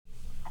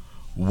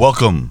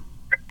Welcome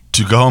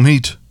to Go Home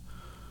Heat,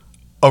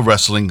 a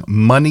wrestling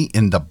Money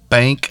in the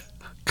Bank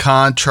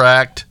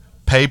contract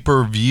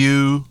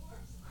pay-per-view.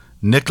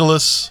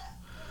 Nicholas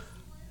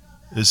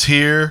is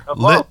here.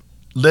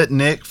 Lit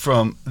Nick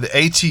from the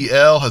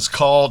ATL has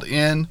called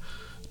in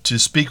to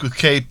speak with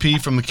KP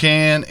from the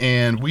can,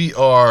 and we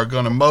are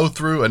going to mow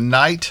through a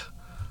night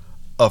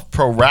of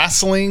pro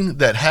wrestling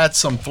that had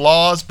some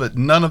flaws, but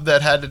none of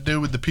that had to do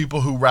with the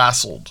people who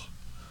wrestled.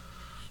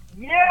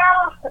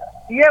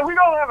 Yeah, we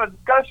don't have a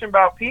discussion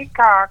about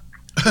Peacock.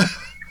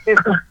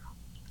 It's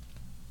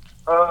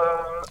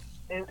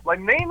like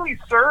mainly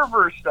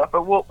server stuff,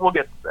 but we'll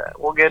get to that.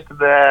 We'll get to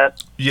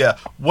that. Yeah,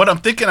 what I'm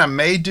thinking I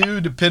may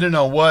do, depending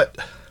on what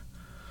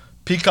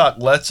Peacock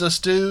lets us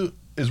do,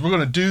 is we're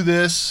going to do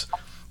this,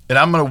 and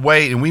I'm going to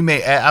wait, and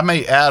I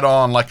may add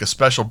on like a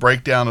special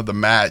breakdown of the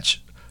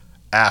match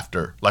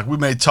after. Like we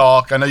may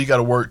talk. I know you got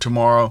to work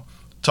tomorrow.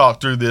 Talk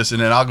through this,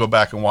 and then I'll go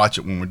back and watch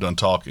it when we're done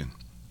talking,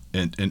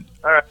 and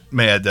All right.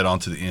 may add that on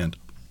to the end.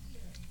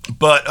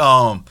 But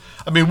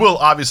we'll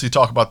obviously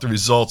talk about the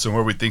results and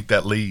where we think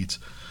that leads.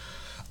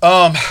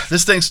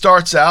 This thing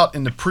starts out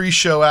in the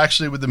pre-show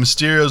actually with the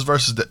Mysterios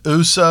versus the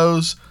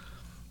Usos.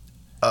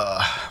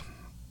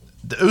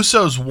 The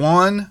Usos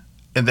won,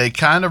 and they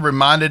kind of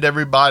reminded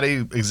everybody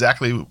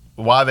exactly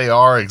why they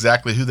are,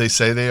 exactly who they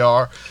say they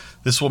are.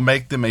 This will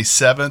make them a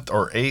 7th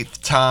or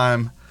 8th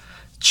time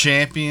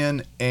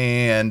champion,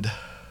 and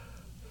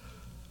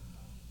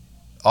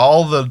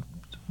all the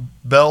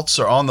belts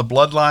are on the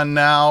bloodline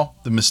now.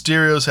 The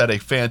Mysterios had a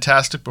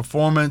fantastic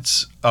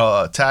performance.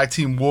 Tag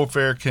team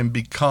warfare can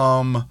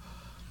become,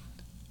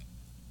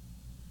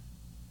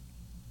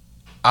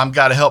 I'm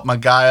got to help my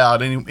guy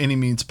out any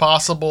means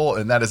possible,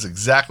 and that is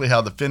exactly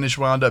how the finish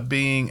wound up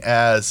being,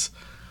 as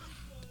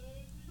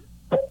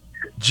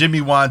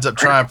Jimmy winds up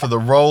trying for the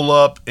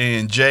roll-up,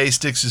 and Jay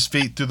sticks his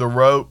feet through the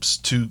ropes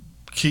to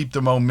keep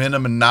the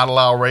momentum and not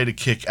allow Ray to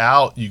kick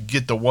out. You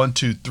get the 1,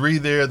 2, 3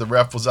 there. The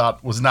ref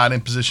was not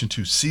in position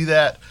to see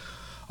that.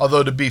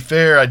 Although, to be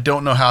fair, I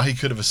don't know how he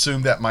could have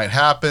assumed that might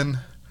happen.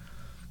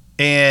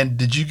 And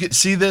did you get to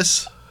see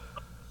this?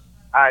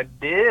 I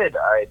did.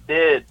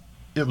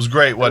 It was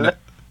great, wasn't it?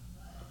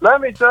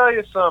 Let me tell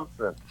you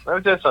something.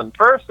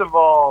 First of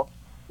all,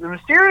 the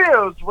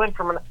Mysterios went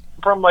from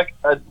like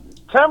a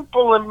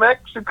temple in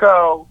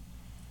Mexico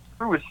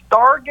through a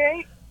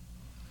Stargate.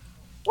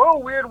 What a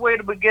weird way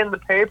to begin the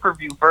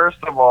pay-per-view,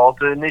 first of all,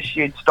 to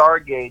initiate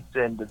Stargates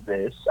into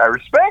this. I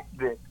respect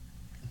it.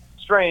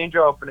 Strange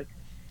opening.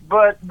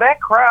 But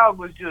that crowd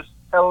was just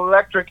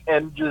electric,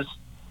 and just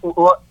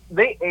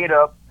they ate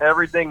up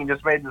everything and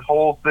just made this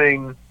whole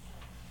thing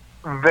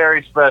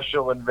very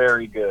special and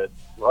very good.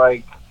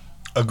 Like,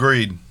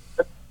 agreed.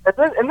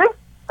 And then,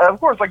 of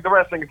course, like the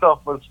wrestling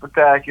itself was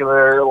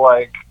spectacular.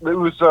 Like the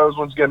Usos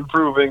once again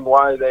proving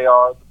why they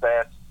are the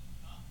best,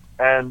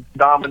 and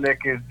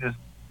Dominic is just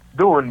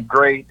doing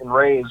great, and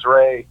Ray is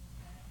Ray.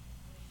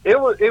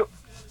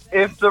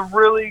 It's a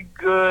really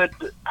good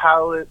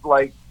palate,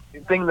 like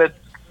thing that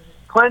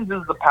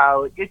cleanses the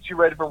palate, gets you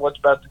ready for what's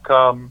about to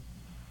come.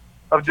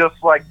 Of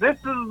just like, this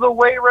is the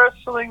way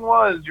wrestling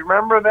was. You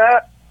remember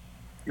that?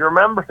 You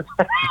remember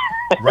that?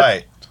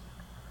 Right.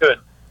 Good.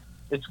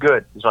 It's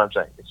good, is what I'm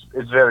saying.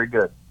 It's very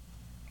good.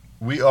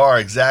 We are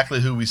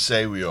exactly who we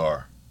say we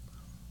are.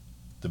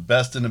 The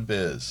best in the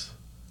biz.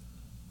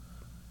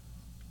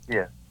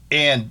 Yeah.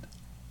 And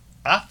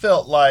I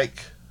felt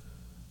like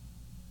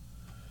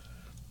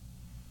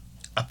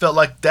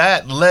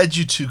that led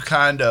you to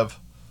kind of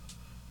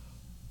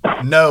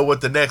know what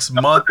the next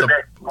month of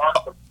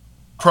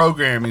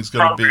programming is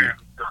going to be.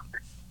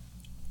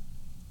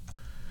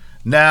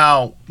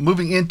 Now,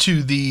 moving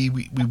into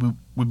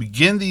we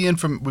begin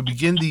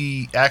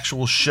the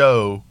actual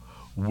show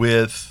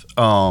with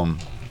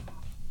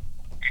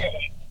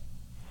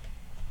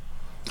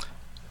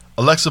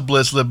Alexa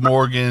Bliss, Liv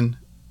Morgan,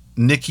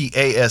 Nikki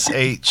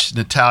ASH,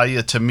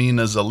 Natalya,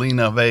 Tamina,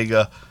 Zelina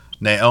Vega,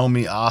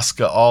 Naomi,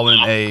 Asuka, all in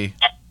a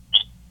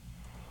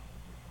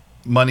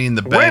Money in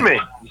the Bank.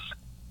 Women.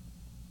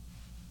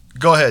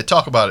 Go ahead,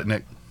 talk about it,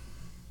 Nick.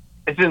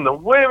 It's in the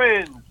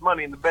women's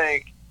Money in the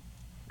Bank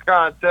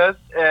contest,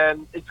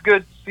 and it's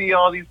good to see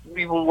all these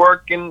people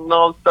working and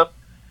all this stuff.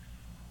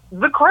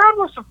 The crowd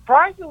was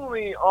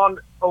surprisingly on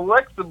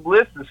Alexa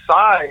Bliss's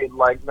side,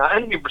 like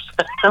 90%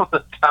 of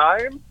the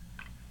time,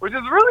 which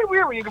is really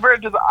weird when you compare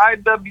it to the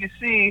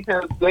IWC,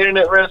 the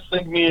Internet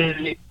Wrestling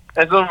Community,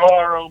 and some of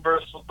our own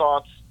personal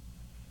thoughts.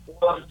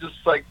 Well, it's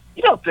just like,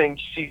 you don't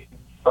think she's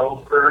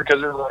over,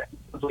 because like,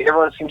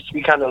 everyone seems to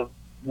be kind of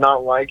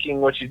not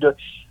liking what she's doing.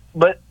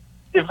 But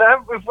if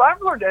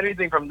I've learned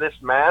anything from this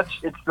match,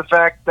 it's the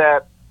fact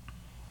that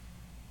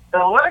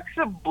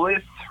Alexa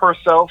Bliss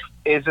herself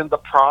isn't the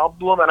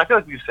problem, and I feel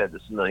like we've said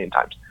this a million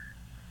times.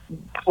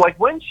 Like,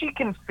 when she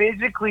can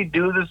physically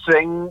do the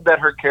thing that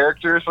her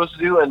character is supposed to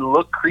do and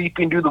look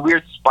creepy and do the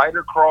weird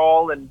spider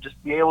crawl and just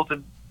be able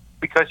to,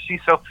 because she's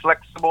so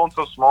flexible and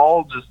so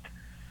small, just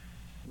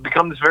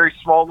become this very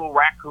small little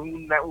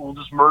raccoon that will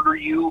just murder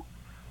you,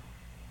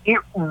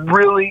 it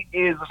really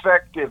is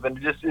effective, and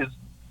it just is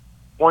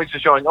points to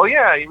showing, oh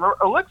yeah, you remember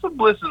Alexa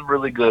Bliss is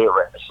really good at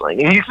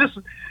wrestling, and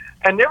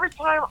and every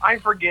time I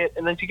forget,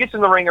 and then she gets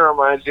in the ring and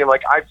reminds me, I'm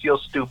like, I feel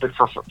stupid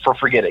for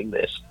forgetting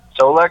this.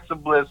 So Alexa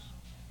Bliss,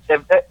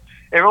 if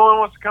everyone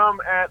wants to come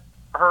at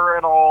her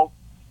at all,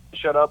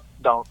 shut up,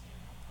 don't.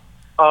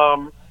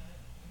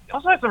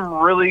 Also had some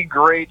really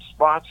great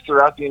spots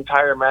throughout the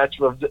entire match.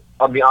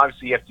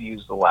 Obviously you have to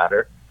use the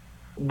ladder,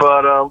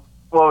 but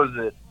what was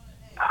it?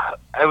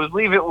 I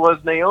believe it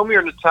was Naomi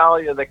or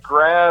Natalya that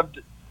grabbed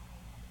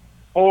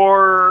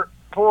poor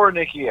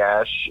Nikki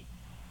Ash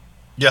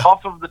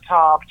off of the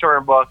top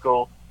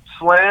turnbuckle,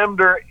 slammed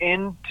her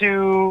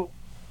into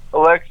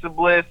Alexa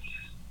Bliss,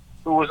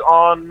 who was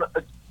on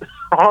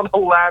a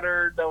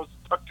ladder that was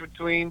tucked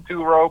between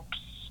two ropes.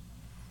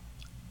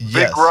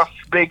 Yes. Big rough,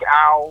 big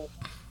owl.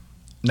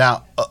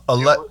 Now,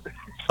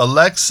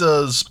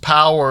 Alexa's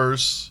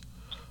powers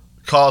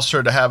caused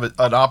her to have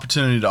an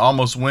opportunity to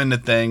almost win the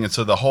thing, and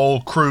so the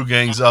whole crew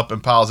gangs up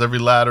and piles every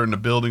ladder in the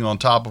building on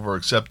top of her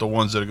except the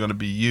ones that are going to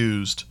be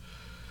used.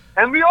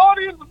 And the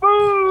audience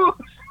boos!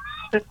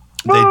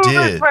 They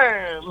did.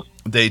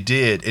 They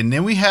did. And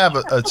then we have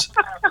a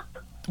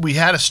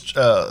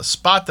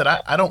spot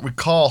that I don't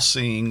recall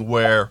seeing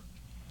where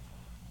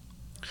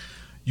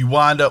you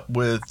wind up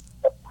with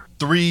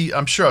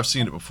I'm sure I've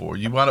seen it before.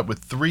 You wind up with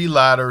 3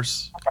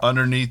 ladders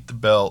underneath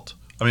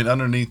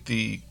underneath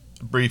the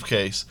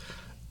briefcase.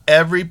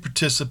 Every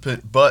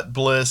participant but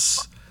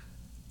Bliss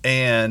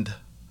and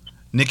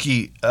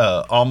Nikki,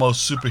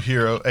 almost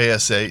superhero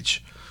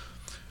ASH,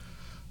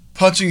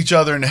 punching each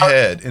other in the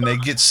head, and they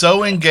get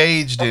so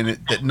engaged in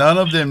it that none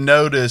of them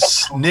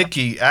notice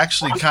Nikki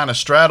actually kind of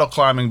straddle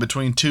climbing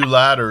between 2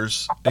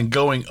 ladders and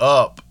going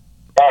up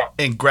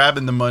and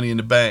grabbing the money in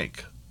the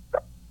bank.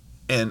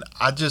 And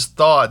I just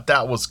thought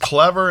that was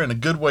clever and a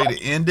good way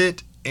to end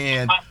it,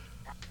 and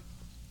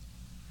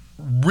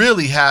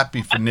really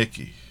happy for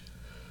Nikki.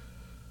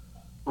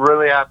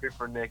 Really happy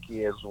for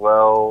Nikki as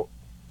well.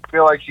 I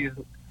feel like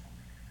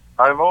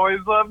I've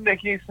always loved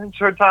Nikki since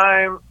her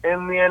time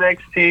in the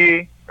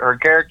NXT. Her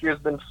character has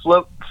been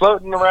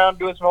floating around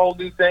doing some whole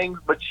new things,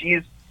 but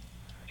she's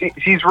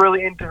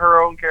really into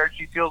her own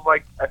character.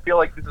 I feel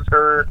like this is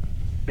her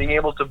being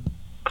able to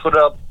put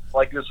up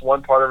like this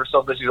one part of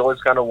herself that she's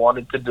always kind of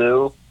wanted to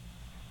do.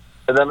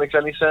 If that makes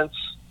any sense.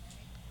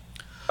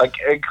 Like,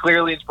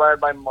 clearly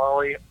inspired by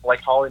Molly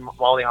Holly,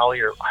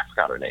 or I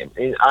forgot her name.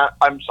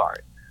 I'm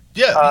sorry.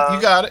 Yeah,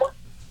 you got it.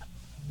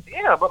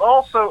 Yeah, but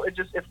also it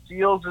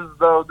feels as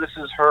though this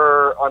is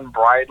her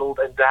unbridled,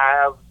 and to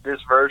have this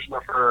version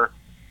of her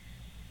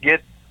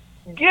get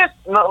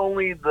not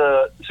only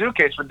the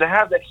suitcase, but to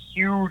have that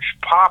huge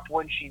pop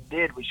when she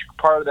did, which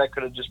part of that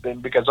could have just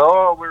been because, we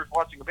were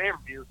watching a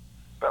pay-per-view.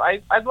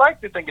 But I'd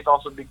like to think it's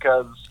also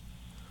because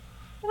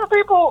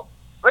people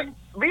like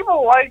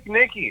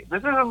Nikki.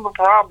 This isn't the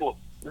problem.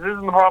 This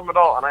isn't the problem at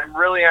all, and I'm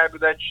really happy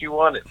that she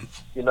won it.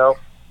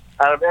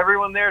 Out of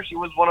everyone there, she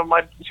was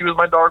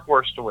my dark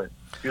horse to win.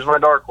 She was my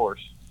dark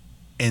horse.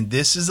 And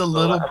this is a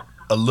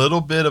little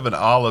bit of an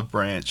olive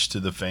branch to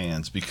the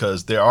fans,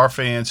 because there are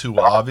fans who will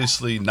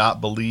obviously not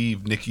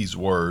believe Nikki's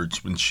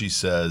words when she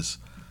says,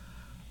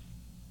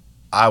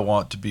 "I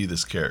want to be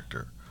this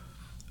character."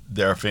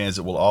 There are fans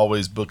that will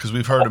always book, because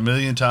we've heard a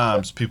million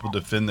times people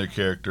defend their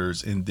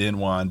characters and then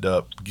wind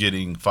up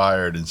getting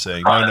fired and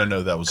saying,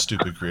 no, that was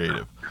stupid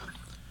creative.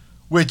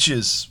 Which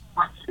is,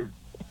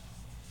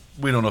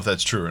 we don't know if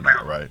that's true or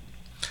not, right?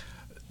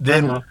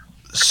 Then,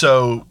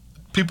 so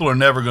people are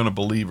never going to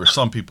believe her.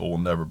 Some people will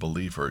never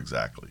believe her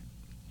exactly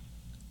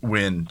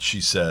when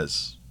she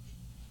says,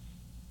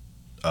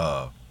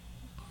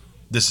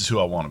 this is who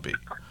I want to be.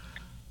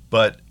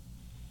 But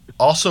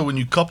also, when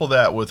you couple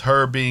that with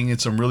her being in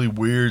some really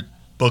weird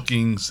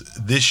bookings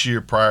this year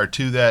prior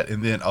to that,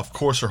 and then, of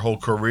course, her whole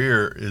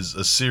career is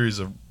a series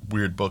of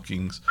weird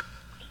bookings,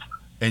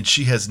 and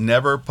she has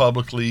never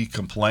publicly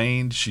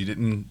complained. She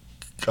didn't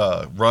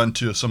run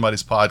to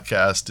somebody's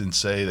podcast and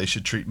say they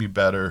should treat me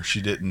better.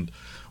 She didn't,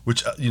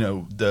 which,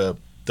 the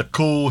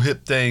cool,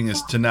 hip thing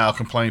is to now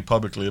complain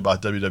publicly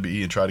about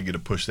WWE and try to get a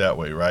push that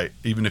way, right?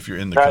 Even if you're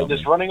in the company.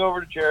 Just running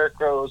over to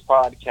Jericho's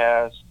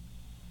podcast,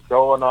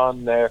 going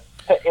on there.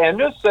 Hey, and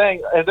just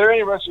saying, if there are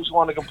any wrestlers who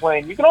want to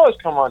complain, you can always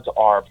come on to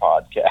our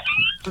podcast.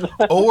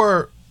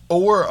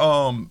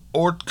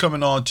 or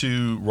coming on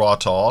to Raw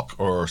Talk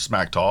or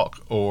Smack Talk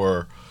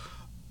or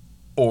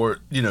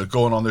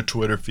going on their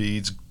Twitter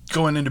feeds,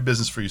 going into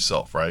business for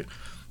yourself, right?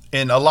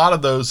 And a lot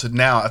of those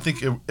now, I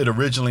think it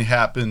originally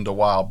happened a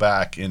while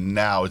back, and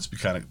now it's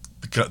become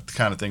the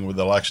kind of thing where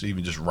they'll actually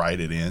even just write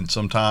it in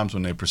sometimes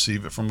when they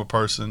perceive it from a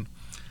person.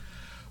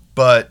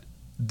 But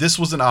this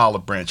was an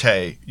olive branch.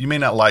 Hey, you may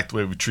not like the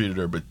way we treated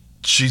her, but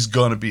she's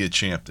going to be a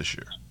champ this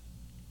year.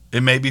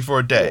 It may be for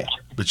a day,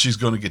 but she's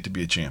going to get to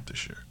be a champ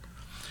this year.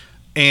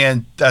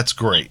 And that's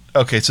great.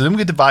 Okay, so then we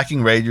get to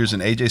Viking Ragers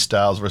and AJ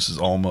Styles versus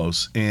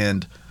Omos.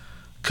 And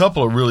a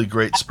couple of really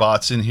great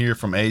spots in here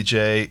from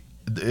AJ.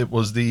 It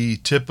was the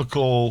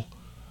typical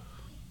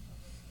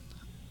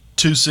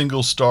two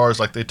single stars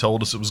like they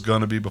told us it was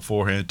going to be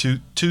beforehand.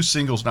 Two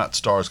singles, not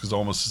stars, because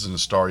Omos isn't a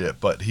star yet,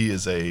 but he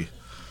is a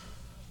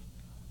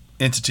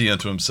entity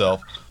unto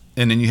himself.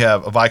 And then you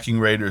have a Viking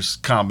Raiders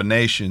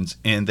combinations,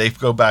 and they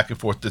go back and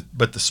forth.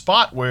 But the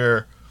spot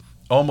where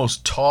Omos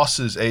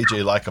tosses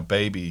AJ like a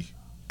baby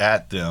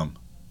at them,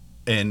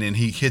 and then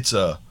he hits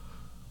a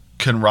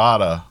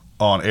Conrada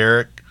on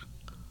Eric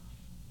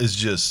is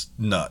just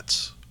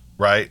nuts,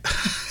 right?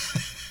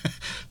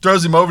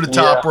 Throws him over the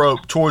top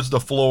rope towards the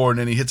floor, and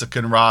then he hits a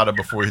Conrada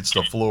before he hits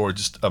the floor.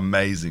 Just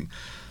amazing.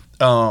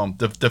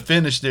 The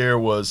finish there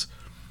was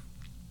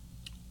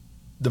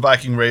the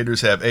Viking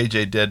Raiders have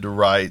AJ dead to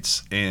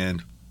rights,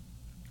 and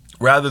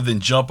rather than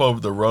jump over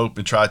the rope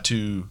and try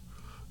to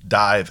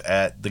dive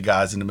at the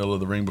guys in the middle of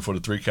the ring before the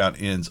 3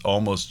 count ends,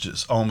 almost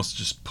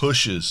just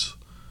pushes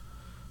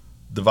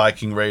the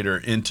Viking Raider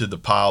into the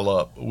pile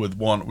up with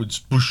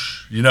just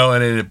push, and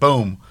then it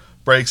boom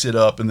breaks it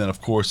up, and then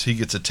of course he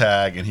gets a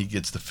tag and he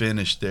gets the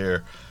finish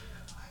there.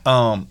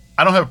 I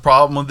don't have a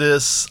problem with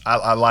this.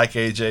 I like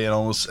AJ and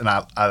Omos, and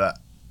I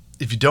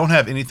if you don't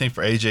have anything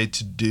for AJ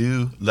to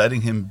do,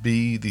 letting him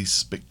be the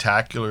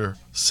spectacular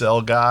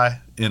sell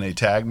guy in a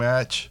tag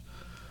match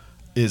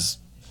is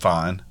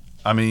fine.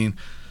 I mean,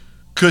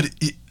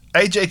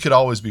 AJ could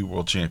always be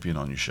world champion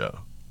on your show.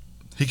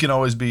 He can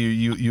always be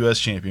your U.S.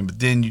 champion, but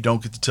then you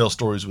don't get to tell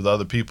stories with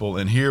other people.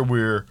 And here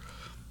we're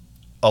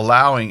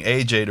allowing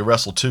AJ to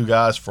wrestle 2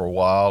 guys for a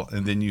while,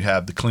 and then you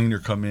have the cleaner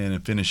come in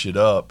and finish it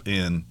up,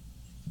 and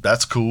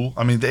that's cool.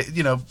 I mean,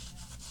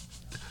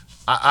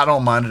 I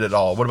don't mind it at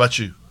all. What about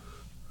you?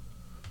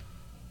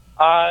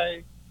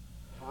 I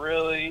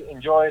really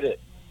enjoyed it.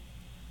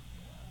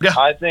 Yeah.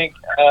 I think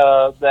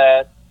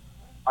that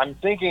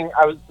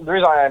the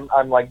reason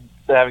I'm like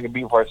having a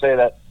beat before I say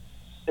that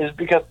is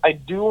because I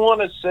do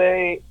want to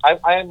say, I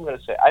am going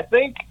to say, I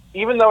think,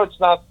 even though it's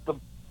not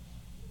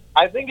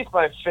I think it's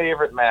my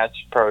favorite match,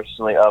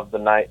 personally, of the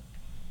night.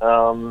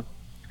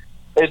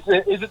 Is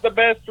it the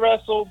best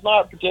wrestled?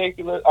 Not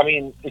particular. I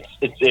mean,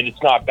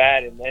 it's not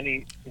bad in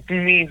any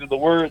means of the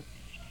word,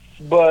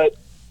 but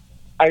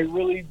I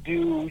really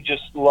do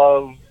just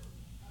love,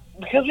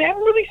 because we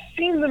haven't really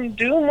seen them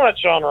do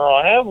much on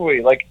Raw, have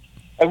we? Like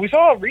we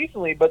saw it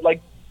recently, but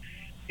like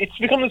it's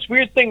become this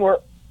weird thing where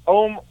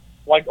Omos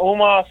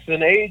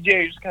and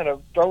AJ just kind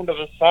of thrown to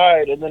the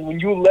side, and then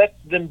when you let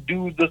them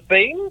do the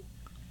thing,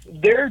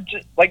 they're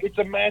just like, it's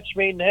a match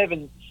made in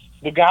heaven.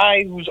 The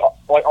guy who's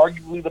like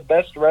arguably the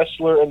best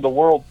wrestler in the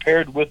world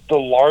paired with the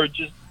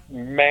largest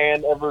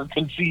man ever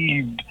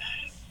conceived.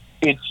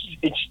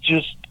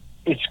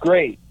 It's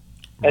great.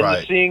 And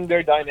Right. seeing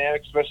their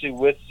dynamic, especially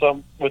with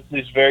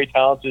these very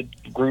talented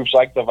groups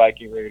like the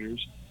Viking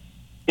Raiders,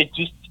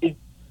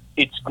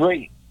 it's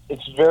great.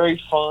 It's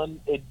very fun.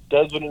 It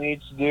does what it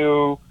needs to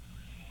do.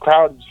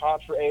 Crowd was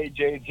hot for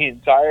AJ the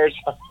entire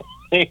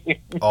time.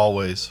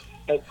 Always.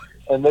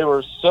 And they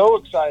were so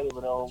excited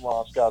when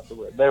Omos got the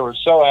win. They were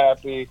so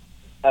happy.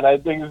 And I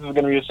think this is going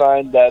to be a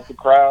sign that the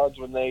crowds,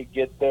 when they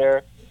get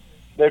there,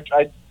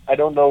 I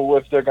don't know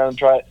if they're going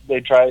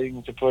to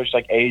trying to push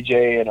like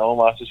AJ and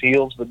Omos'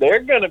 heels, but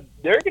they're gonna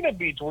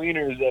be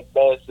tweeners at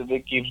best if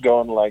it keeps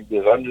going like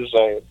this. I'm just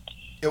saying.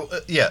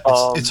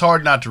 It's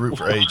hard not to root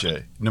for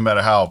AJ, no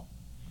matter how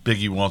big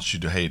he wants you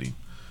to hate him,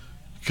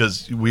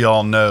 because we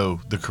all know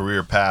the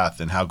career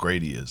path and how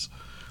great he is.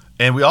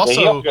 And we also...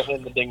 he also got hit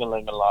in the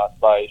ding-a-ling a lot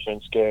by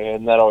Shinsuke,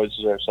 and that always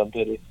deserves some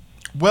pity.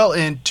 Well,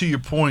 and to your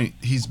point,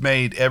 he's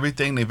made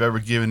everything they've ever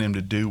given him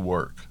to do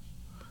work.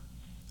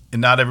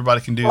 And not everybody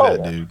can do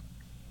that, dude.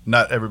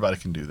 Not everybody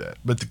can do that.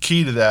 But the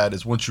key to that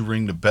is once you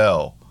ring the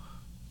bell,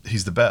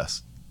 he's the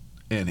best.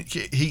 And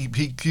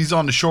he's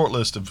on the short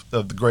list of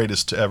the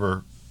greatest to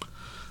ever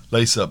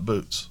lace up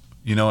boots.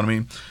 You know what I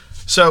mean?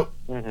 So,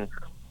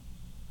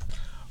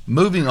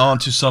 moving on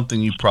to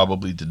something you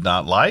probably did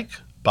not like.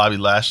 Bobby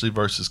Lashley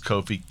versus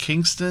Kofi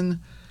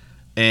Kingston.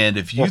 And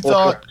if you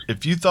thought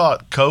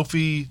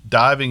Kofi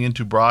diving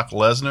into Brock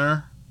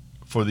Lesnar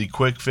for the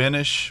quick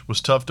finish was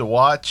tough to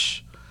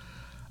watch,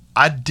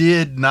 I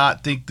did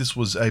not think this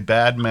was a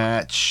bad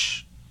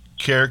match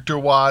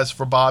character-wise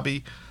for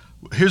Bobby.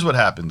 Here's what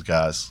happens,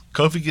 guys.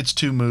 Kofi gets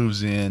 2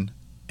 moves in,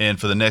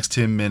 and for the next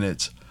 10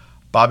 minutes,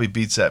 Bobby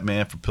beats that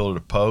man from pillar to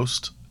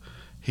post.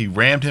 He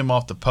rammed him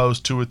off the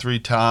post 2 or 3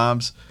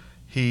 times.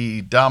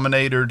 He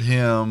dominated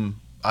him,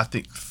 I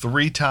think,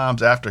 3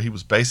 times after he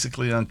was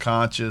basically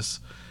unconscious.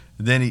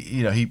 And then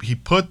he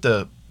put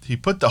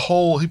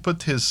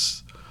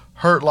his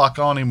hurt lock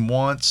on him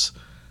once,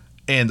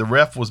 and the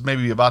ref was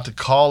maybe about to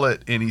call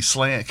it, and he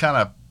kind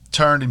of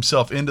turned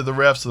himself into the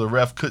ref so the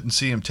ref couldn't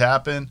see him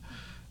tapping,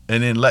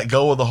 and then let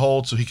go of the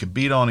hold so he could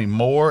beat on him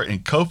more.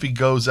 And Kofi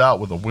goes out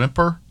with a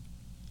whimper,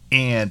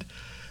 and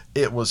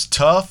it was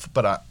tough,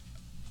 but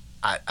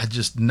I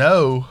just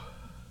know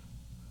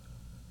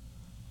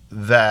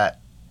that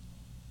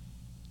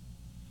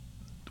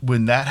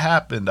when that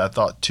happened, I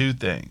thought 2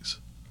 things.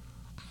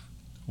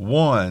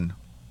 One,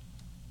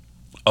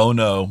 oh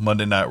no,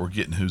 Monday night we're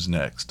getting Who's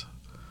Next,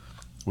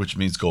 which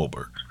means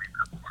Goldberg.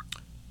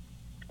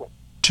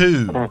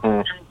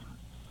 2,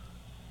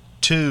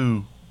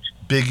 2,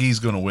 Big E's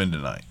going to win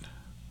tonight.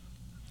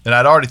 And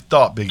I'd already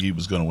thought Big E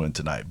was going to win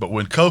tonight. But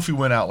when Kofi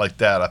went out like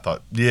that, I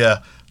thought,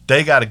 yeah,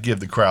 they got to give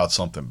the crowd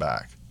something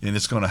back. And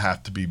it's going to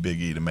have to be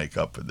Big E to make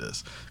up for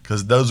this,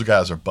 because those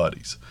guys are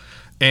buddies.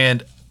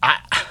 And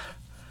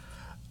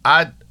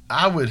I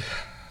would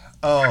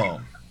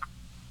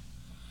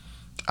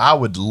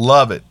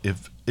love it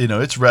if,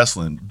 it's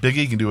wrestling. Big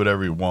E can do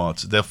whatever he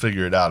wants. They'll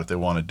figure it out if they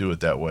want to do it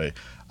that way.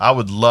 I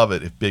would love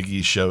it if Big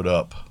E showed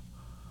up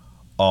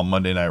on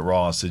Monday Night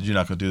Raw and said, "You're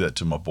not going to do that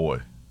to my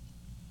boy."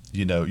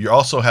 You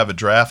also have a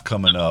draft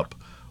coming up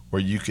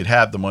where you could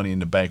have the Money in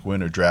the Bank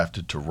winner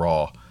drafted to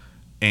Raw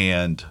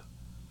and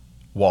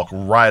walk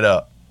right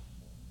up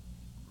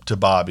to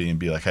Bobby and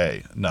be like,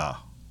 "Hey, nah,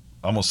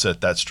 I'm going to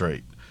set that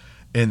straight."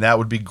 And that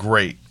would be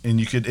great. And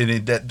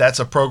that's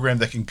a program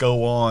that can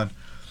go on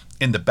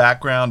in the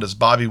background as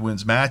Bobby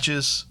wins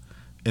matches.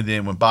 And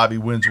then when Bobby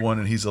wins one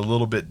and he's a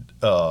little bit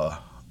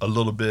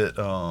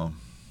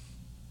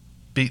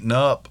beaten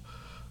up,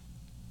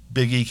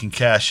 Big E can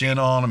cash in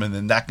on him, and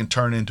then that can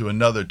turn into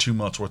another 2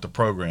 months worth of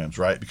programs,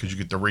 right? Because you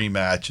get the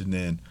rematch, and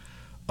then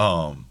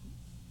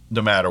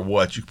no matter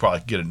what, you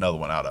probably get another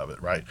one out of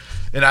it, right?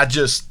 And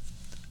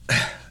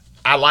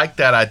I like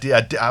that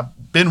idea.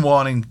 I've been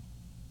wanting,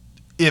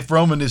 if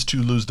Roman is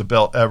to lose the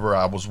belt ever,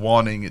 I was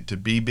wanting it to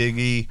be Big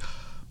E,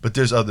 but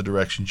there's other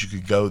directions you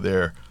could go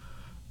there.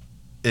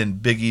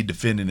 And Big E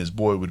defending his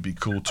boy would be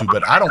cool too.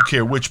 But I don't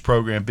care which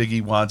program Big E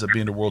winds up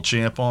being the world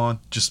champ on.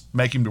 Just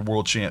make him the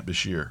world champ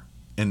this year.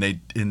 And they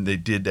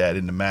did that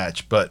in the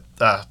match. But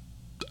I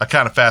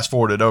kind of fast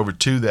forwarded over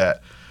to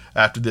that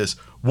after this.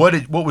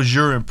 What was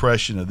your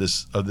impression of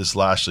this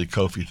Lashley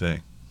Kofi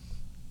thing?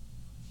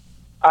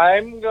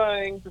 I'm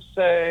going to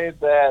say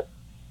that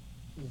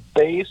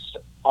based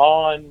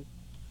on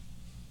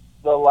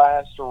the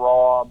last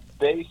Raw,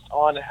 based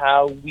on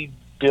how we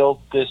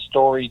built this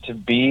story to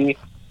be,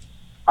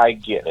 I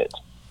get it.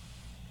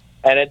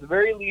 And at the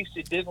very least,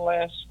 it didn't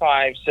last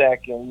 5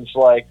 seconds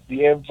like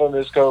the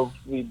infamous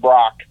Kofi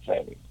Brock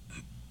thing.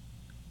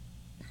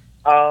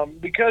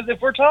 Because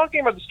if we're talking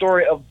about the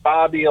story of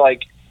Bobby,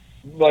 like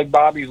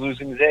Bobby's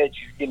losing his edge,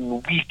 he's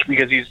getting weak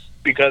because he's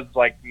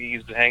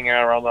been hanging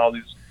out around all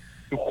these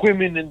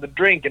women in the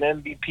drink, and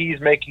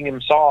MVP's making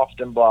him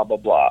soft and blah, blah,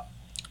 blah.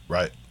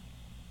 Right.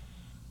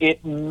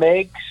 It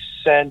makes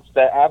sense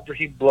that after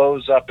he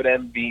blows up at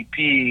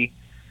MVP,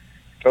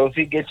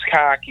 Kofi gets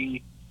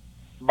cocky,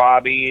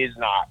 Bobby is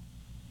not.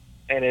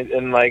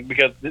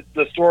 Because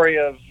the story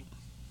of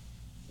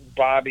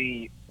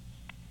Bobby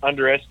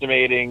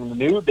underestimating the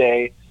New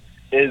Day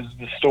is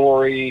the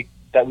story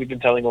that we've been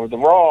telling over the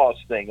Raws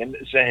thing, and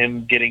it's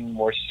him getting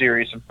more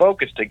serious and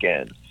focused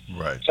again.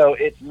 Right. So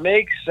it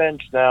makes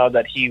sense now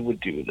that he would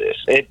do this.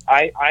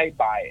 I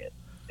buy it,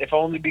 if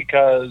only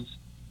because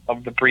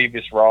of the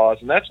previous Raws,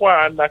 and that's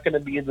why I'm not going to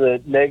be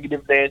the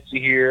negative Nancy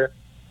here.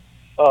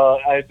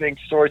 I think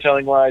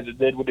storytelling-wise, it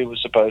did what it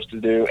was supposed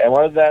to do, and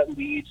whether that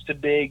leads to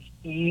Big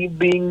E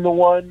being the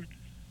one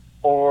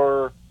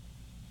or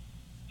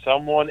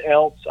someone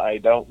else, I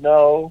don't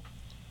know.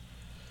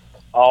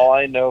 All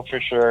I know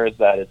for sure is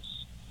that it's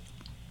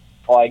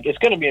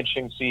going to be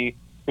interesting to see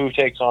who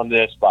takes on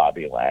this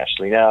Bobby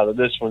Lashley now that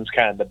this one's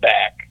kind of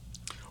back.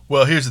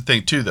 Well, here's the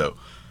thing, too, though.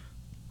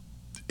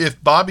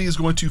 If Bobby is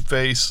going to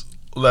face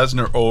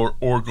Lesnar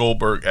or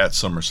Goldberg at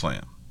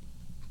SummerSlam,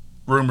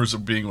 rumors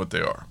of being what they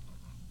are,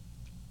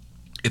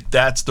 if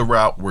that's the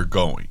route we're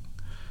going,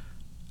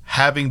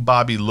 having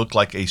Bobby look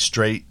like a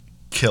straight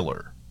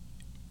killer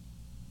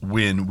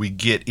when we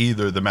get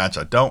either the match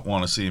I don't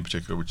want to see in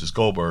particular, which is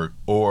Goldberg,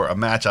 or a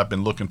match I've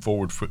been looking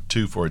forward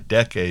to for a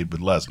decade with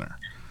Lesnar.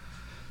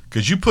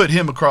 Because you put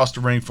him across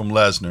the ring from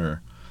Lesnar,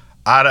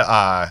 eye to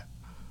eye,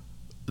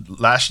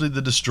 Lashley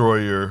the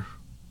Destroyer,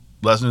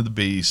 Lesnar the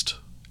Beast,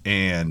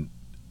 and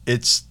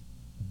it's,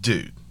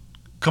 dude,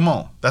 come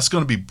on. That's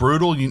going to be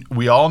brutal.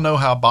 We all know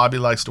how Bobby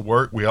likes to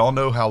work. We all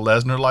know how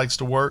Lesnar likes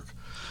to work.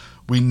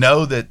 We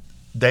know that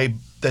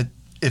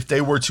if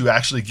they were to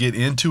actually get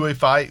into a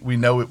fight, we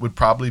know it would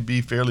probably be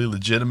fairly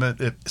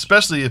legitimate,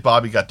 especially if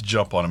Bobby got to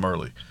jump on him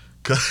early.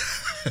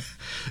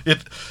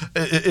 If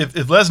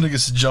Lesnar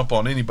gets to jump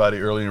on anybody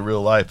early in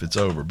real life, it's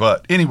over.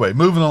 But anyway,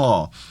 moving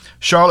along.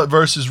 Charlotte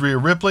versus Rhea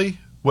Ripley.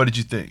 What did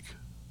you think?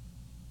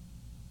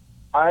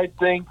 I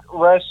think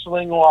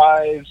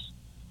wrestling-wise,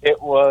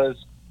 it was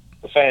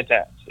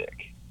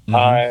fantastic. Mm-hmm.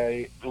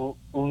 I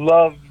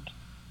loved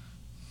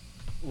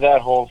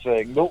that whole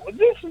thing. The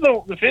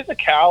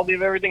physicality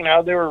of everything, and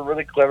how they were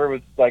really clever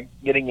with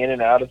getting in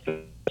and out of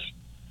this,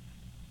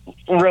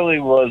 really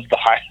was the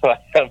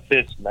highlight of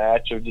this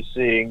match. Of just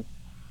seeing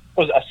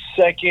was a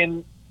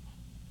second,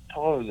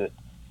 what was it?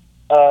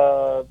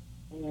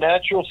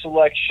 Natural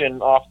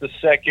selection off the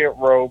second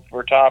rope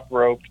or top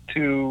rope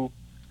to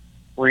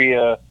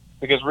Rhea,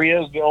 because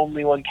Rhea is the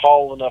only one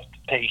tall enough to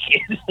take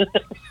it.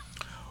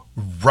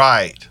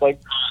 Right.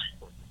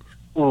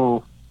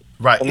 Ooh.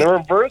 Right. And the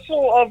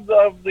reversal of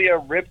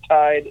the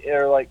Riptide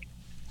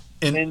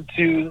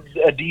into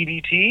a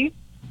DDT?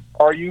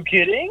 Are you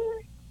kidding?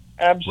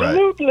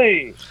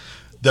 Absolutely. Right.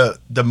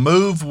 the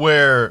move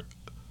where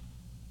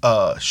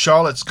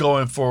Charlotte's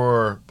going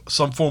for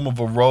some form of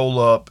a roll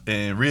up,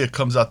 and Rhea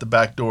comes out the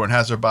back door and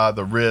has her by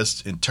the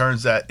wrist and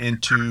turns that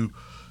into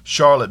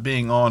Charlotte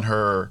being on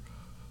her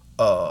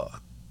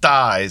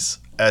thighs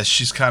as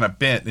she's kind of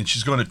bent, and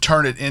she's going to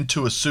turn it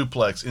into a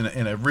suplex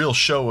in a real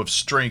show of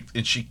strength,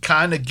 and she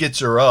kind of gets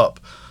her up.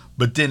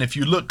 But then if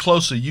you look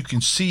closely, you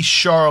can see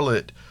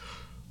Charlotte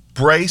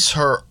brace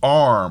her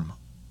arm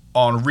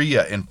on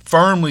Rhea and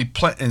firmly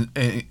plant,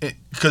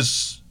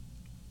 because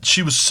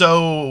she was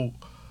so,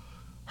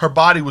 her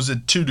body was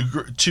at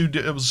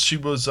she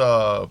was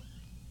a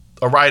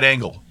right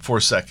angle for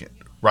a second,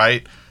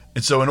 right?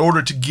 And so in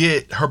order to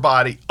get her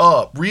body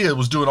up, Rhea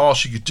was doing all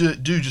she could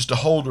do just to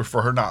hold her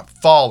for her not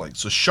falling.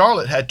 So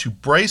Charlotte had to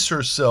brace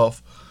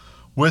herself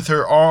with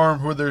her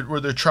arm, with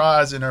her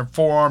tries and her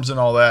forearms and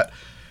all that,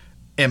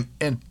 and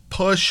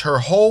push her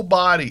whole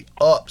body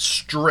up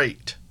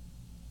straight.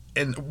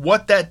 And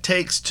what that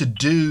takes to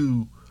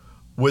do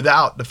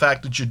without the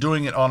fact that you're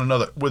doing it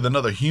with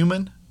another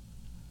human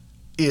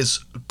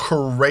is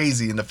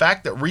crazy. And the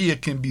fact that Rhea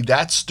can be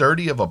that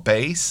sturdy of a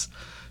base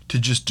to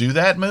just do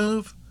that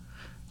move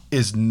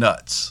is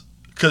nuts.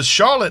 Because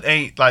Charlotte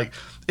ain't like,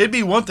 it'd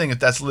be one thing if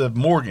that's Liv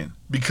Morgan,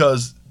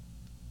 because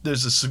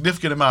there's a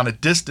significant amount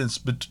of distance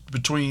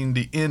between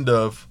the end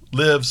of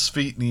Liv's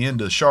feet and the end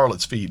of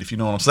Charlotte's feet, if you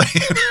know what I'm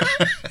saying.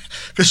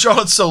 Because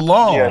Charlotte's so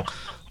long. Yeah.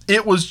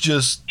 It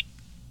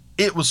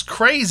was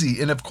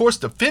crazy. And of course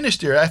the finish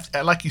there,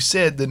 like you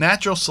said, the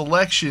natural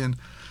selection,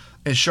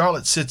 and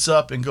Charlotte sits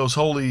up and goes,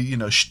 holy,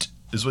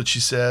 is what she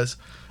says.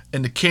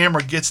 And the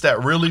camera gets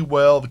that really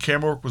well. The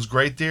camera work was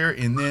great there.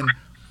 And then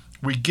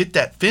we get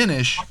that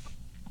finish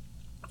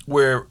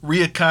where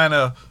Rhea kind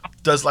of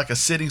does like a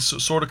sitting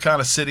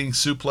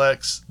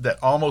suplex that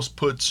almost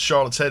puts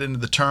Charlotte's head into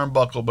the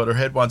turnbuckle, but her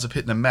head winds up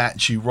hitting the mat,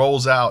 and she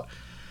rolls out,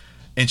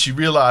 and she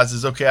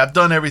realizes, okay, I've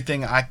done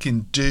everything I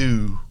can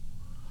do.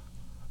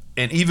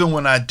 And even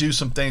when I do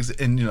some things,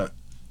 and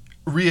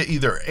Rhea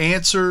either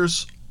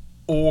answers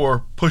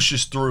or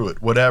pushes through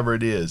it, whatever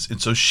it is.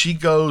 And so she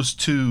goes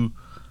to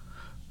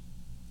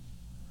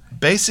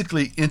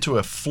basically into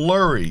a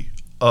flurry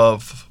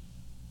of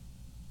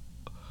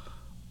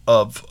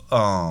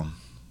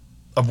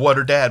what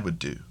her dad would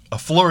do, a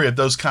flurry of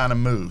those kind of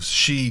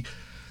moves.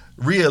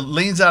 Rhea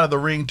leans out of the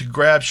ring to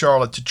grab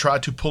Charlotte to try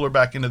to pull her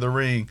back into the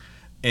ring,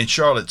 and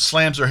Charlotte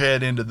slams her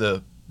head into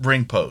the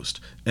ring post.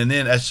 And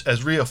then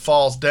as Rhea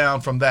falls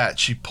down from that,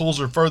 she pulls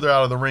her further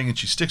out of the ring, and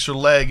she sticks her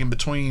leg in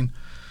between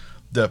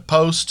the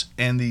post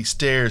and the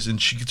stairs,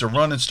 and she gets a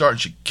running start,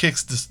 and she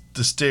kicks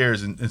the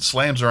stairs and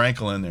slams her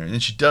ankle in there. And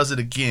then she does it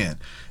again,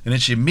 and then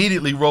she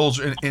immediately rolls,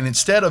 and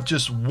instead of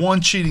just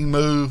one cheating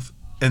move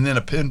and then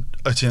a pin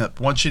attempt,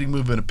 one cheating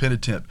move and a pin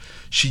attempt,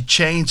 she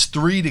chains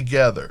three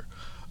together.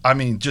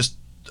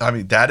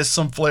 That is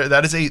some flair.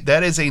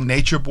 That is a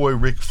Nature Boy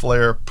Ric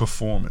Flair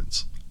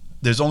performance.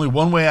 There's only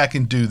one way I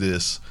can do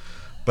this,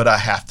 but I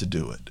have to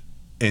do it.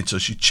 And so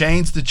she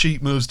chains the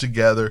cheat moves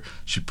together.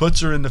 She puts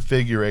her in the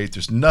figure eight.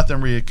 There's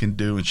nothing Rhea can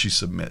do, and she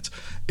submits.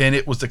 And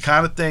it was the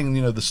kind of thing,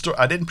 the story.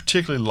 I didn't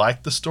particularly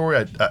like the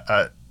story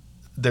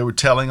they were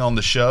telling on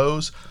the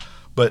shows,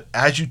 but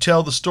as you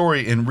tell the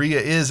story, and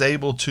Rhea is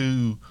able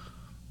to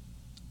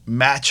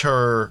match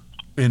her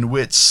in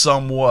wit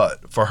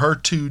somewhat, for her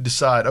to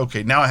decide,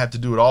 okay, now I have to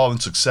do it all in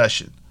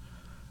succession,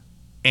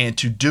 and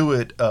to do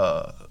it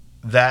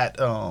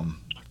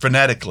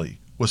frenetically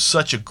was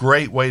such a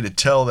great way to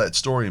tell that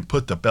story and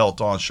put the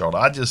belt on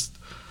Charlotte.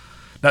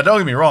 Now don't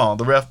get me wrong,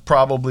 the ref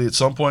probably at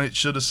some point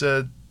should have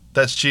said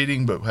that's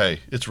cheating, but hey,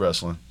 it's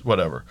wrestling,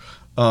 whatever.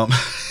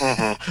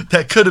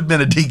 That could have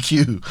been a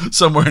DQ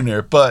somewhere in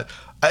there, but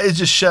it's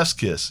just chef's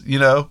kiss,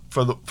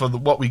 for the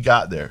what we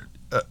got there.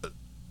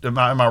 Am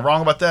I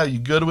wrong about that? Are you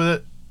good with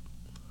it?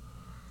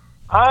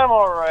 I'm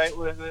all right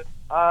with it.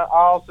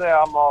 I'll say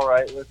I'm all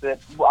right with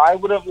it. I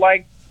would have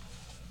liked.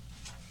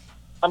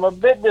 I'm a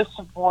bit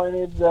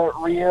disappointed that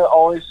Rhea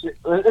always.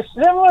 It's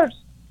similar.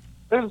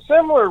 There's a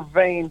similar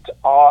vein to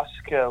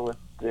Asuka with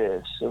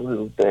this a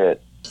little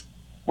bit,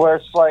 where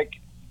it's like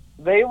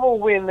they will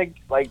win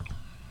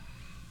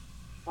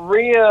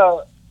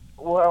Rhea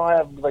will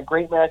have the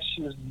great match.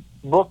 She was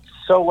booked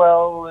so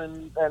well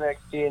in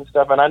NXT and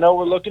stuff, and I know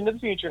we're looking to the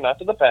future, not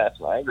to the past,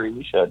 and I agree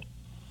we should.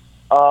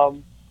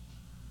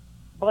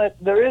 But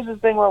there is a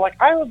thing where,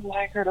 I would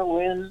like her to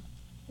win.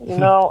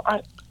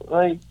 I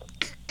like.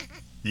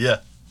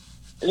 Yeah.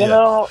 You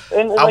know,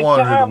 and I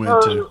wanted her to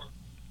win too.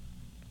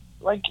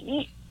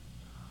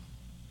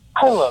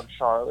 I love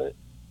Charlotte.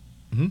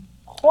 Mm-hmm.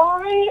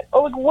 Why?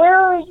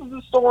 Where is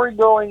the story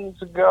going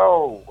to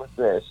go with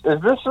this?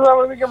 Is this so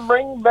that we can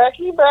bring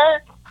Becky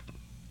back?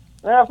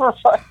 Never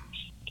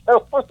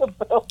go for the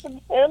belt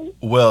again?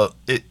 Well,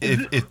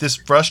 if this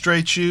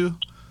frustrates you,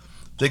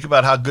 think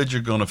about how good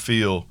you're going to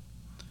feel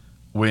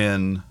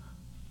when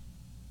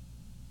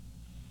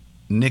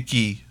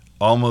Nikki,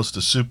 almost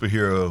a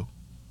superhero,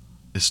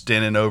 is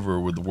standing over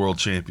with the world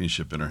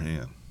championship in her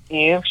hand.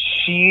 If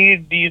she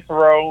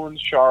dethrones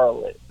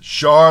Charlotte,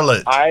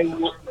 Charlotte, I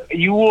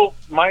you will.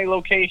 My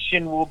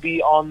location will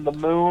be on the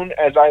moon,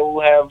 as I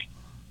will have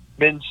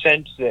been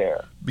sent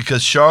there.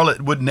 Because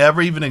Charlotte would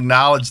never even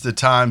acknowledge the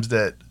times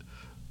that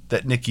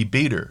Nikki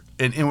beat her.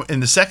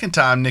 And the second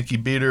time Nikki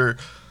beat her,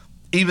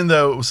 even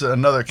though it was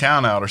another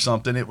count out or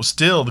something, it was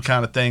still the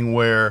kind of thing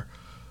where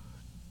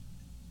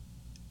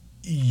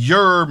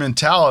your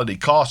mentality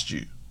cost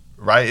you,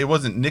 right? It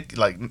wasn't Nikki.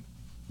 Like,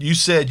 you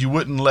said you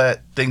wouldn't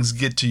let things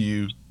get to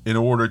you in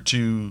order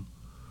to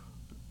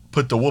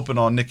put the whooping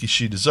on Nikki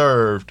she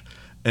deserved,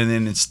 and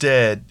then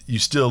instead you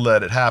still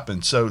let it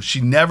happen. So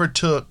she never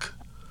took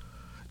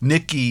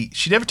Nikki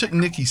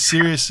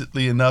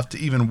seriously enough to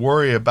even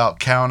worry about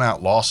count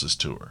out losses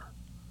to her.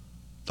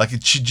 Like,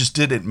 she just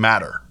didn't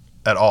matter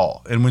at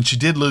all. And when she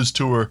did lose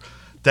to her,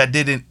 that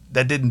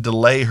didn't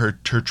delay her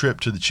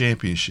trip to the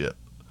championship.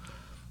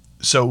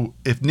 So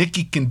if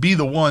Nikki can be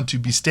the one to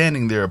be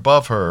standing there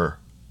above her,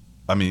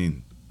 I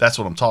mean, that's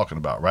what I'm talking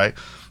about, right?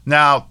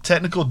 Now,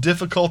 technical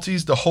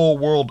difficulties the whole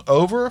world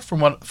over,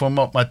 from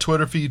what my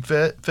Twitter feed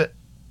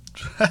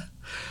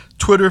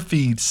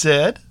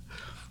said,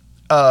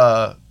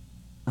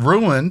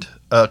 ruined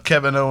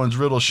Kevin Owens,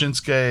 Riddle,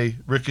 Shinsuke,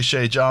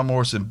 Ricochet, John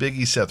Morrison, Big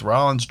E, Seth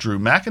Rollins, Drew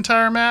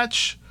McIntyre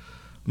match,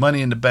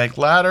 Money in the Bank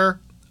ladder.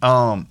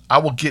 I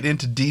will get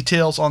into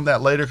details on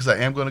that later because I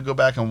am going to go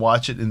back and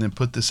watch it and then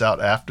put this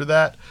out after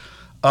that.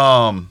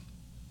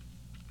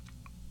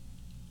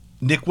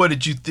 Nick, what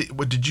did you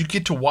did you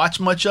get to watch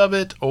much of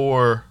it,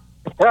 or?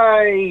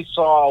 I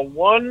saw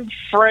 1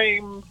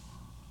 frame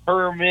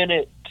per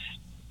minute.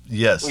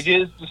 Yes. Which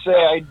is to say,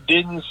 I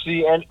didn't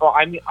see any.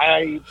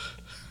 I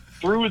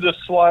through the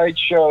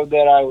slideshow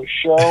that I was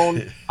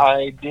shown,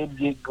 I did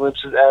get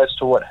glimpses as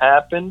to what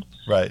happened.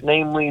 Right.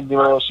 Namely, the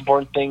most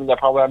important thing that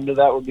probably happened to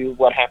that would be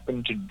what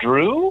happened to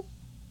Drew.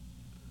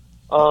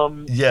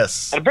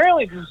 Yes. And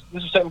apparently,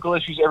 this is technical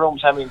issues everyone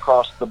was having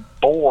across the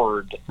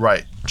board.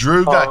 Right.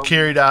 Drew got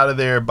carried out of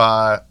there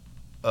by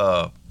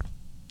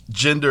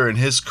Jinder and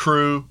his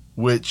crew,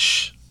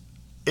 which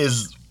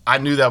is, I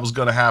knew that was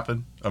going to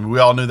happen. I mean, we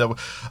all knew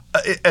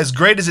that. As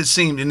great as it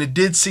seemed, and it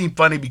did seem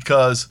funny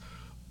because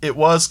it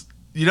was,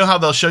 you know how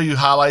they'll show you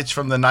highlights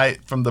from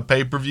the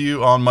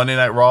pay-per-view on Monday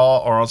Night Raw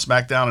or on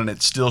SmackDown, and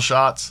it's still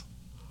shots?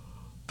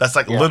 That's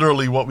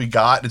literally what we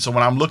got. And so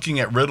when I'm looking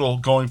at Riddle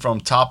going from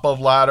top of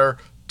ladder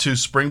to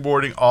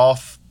springboarding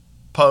off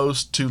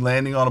post to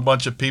landing on a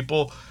bunch of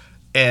people,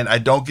 and I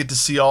don't get to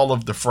see all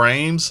of the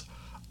frames,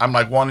 I'm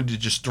like wanting to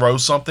just throw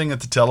something at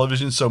the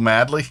television so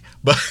madly.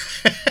 But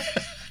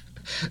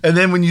and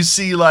then when you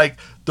see like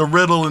the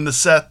Riddle and the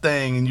Seth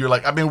thing, and you're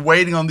like, I've been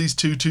waiting on these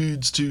two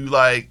dudes to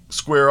like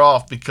square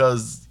off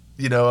because,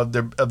 you know,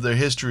 of their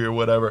history or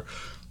whatever.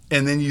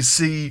 And then you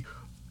see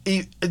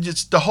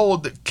just the whole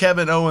that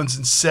Kevin Owens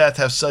and Seth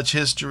have such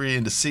history,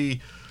 and to see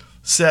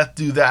Seth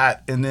do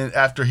that, and then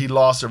after he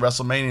lost at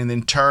WrestleMania, and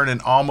then turn and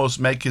almost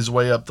make his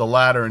way up the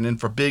ladder, and then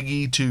for Big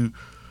E to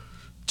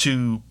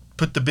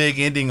put the big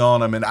ending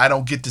on him, and I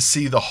don't get to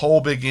see the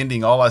whole big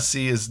ending. All I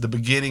see is the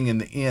beginning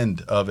and the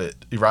end of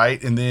it,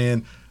 right? And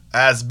then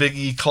as Big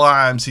E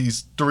climbs,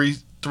 he's three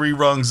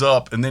rungs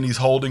up, and then he's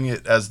holding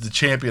it as the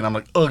champion. I'm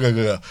like,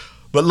 ugh.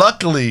 But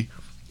luckily,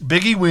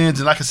 Big E wins,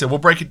 and like I said, we'll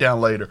break it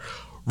down later.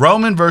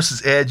 Roman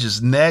versus Edge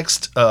is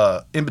next.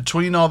 In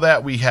between all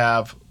that, we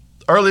have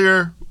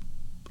earlier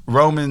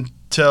Roman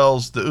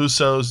tells the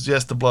Usos,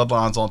 yes, the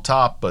Bloodline's on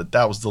top, but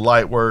that was the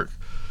light work.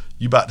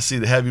 You about to see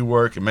the heavy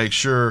work, and make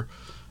sure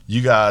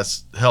you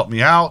guys help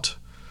me out.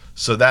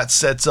 So that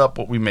sets up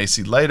what we may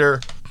see later.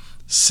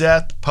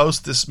 Seth,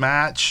 post this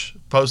match,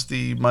 post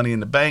the Money in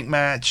the Bank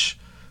match,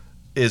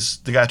 is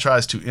the guy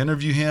tries to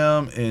interview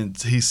him, and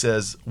he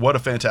says, what a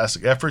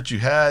fantastic effort you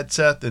had,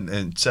 Seth.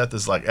 And Seth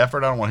is like,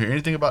 effort? I don't want to hear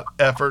anything about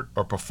effort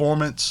or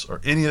performance or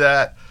any of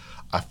that.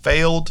 I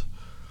failed.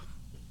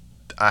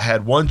 I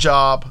had one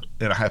job,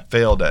 and I have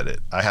failed at it.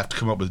 I have to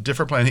come up with a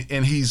different plan.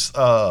 And he's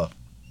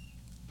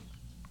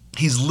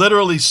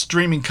literally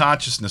streaming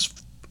consciousness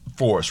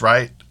for us,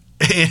 right?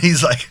 And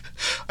he's like,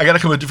 I got to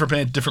come up with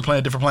a different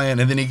plan.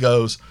 And then he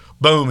goes,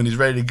 boom, and he's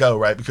ready to go,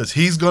 right? Because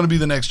he's going to be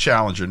the next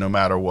challenger no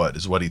matter what,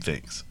 is what he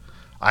thinks.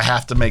 I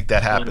have to make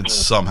that happen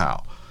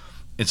somehow.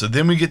 And so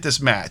then we get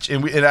this match.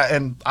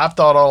 And I've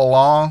thought all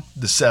along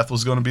that Seth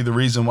was going to be the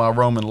reason why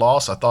Roman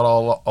lost. I thought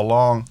all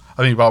along,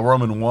 while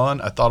Roman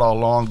won, I thought all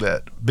along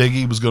that Big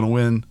E was going to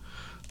win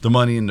the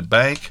Money in the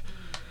Bank.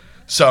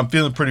 So I'm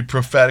feeling pretty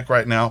prophetic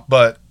right now.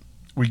 But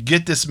we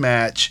get this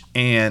match,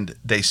 and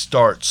they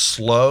start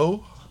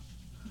slow.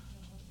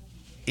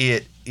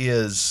 It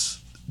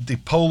is the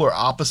polar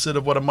opposite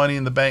of what a Money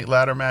in the Bank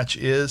ladder match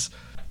is.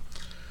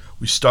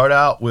 We start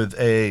out with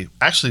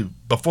actually,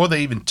 before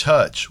they even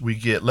touch, we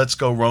get Let's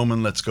Go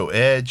Roman, Let's Go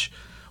Edge.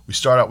 We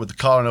start out with the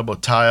collar and elbow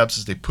tie-ups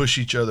as they push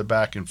each other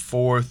back and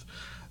forth.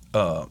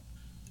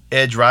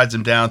 Edge rides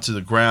him down to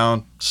the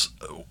ground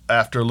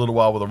after a little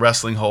while with a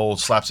wrestling hold,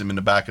 slaps him in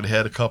the back of the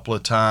head a couple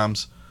of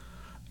times.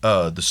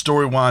 The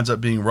story winds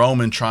up being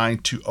Roman trying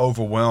to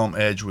overwhelm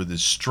Edge with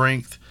his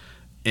strength,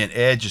 and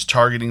Edge is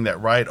targeting that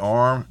right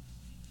arm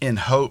in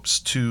hopes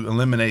to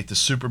eliminate the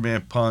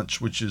Superman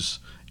punch, which is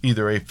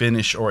either a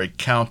finish or a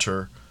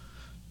counter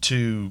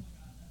to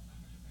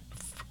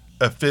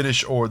a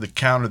finish or the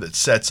counter that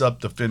sets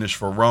up the finish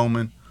for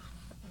Roman.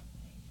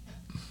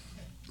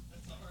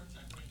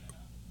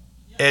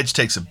 Edge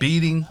takes a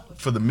beating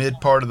for the mid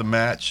part of the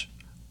match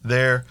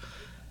there,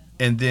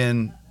 and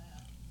then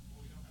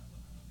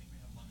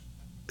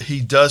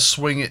he does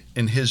swing it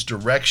in his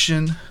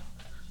direction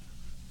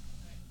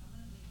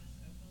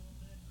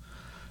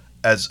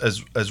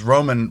as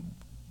Roman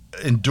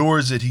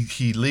endures it.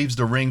 He leaves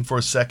the ring for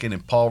a second,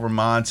 and Paul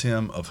reminds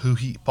him of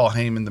Paul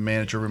Heyman, the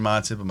manager,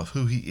 reminds him of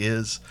who he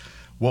is.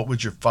 What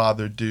would your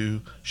father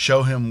do?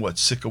 Show him what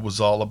Sika was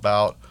all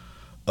about.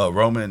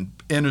 Roman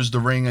enters the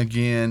ring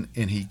again,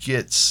 and he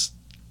gets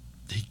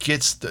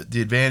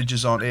the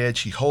advantages on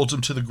Edge. He holds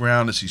him to the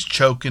ground as he's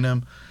choking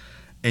him,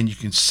 and you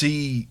can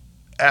see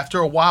after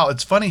a while,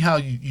 it's funny how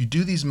you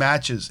do these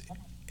matches,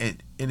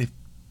 and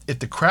if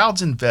the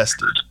crowd's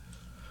invested,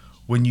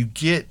 when you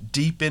get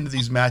deep into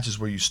these matches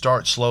where you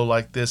start slow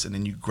like this and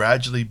then you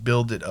gradually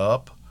build it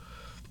up,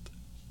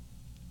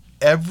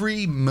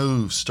 every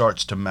move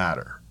starts to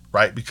matter,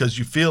 right? Because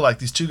you feel like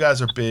these two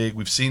guys are big.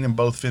 We've seen them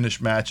both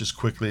finish matches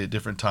quickly at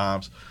different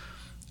times.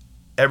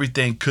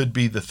 Everything could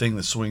be the thing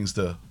that swings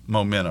the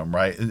momentum,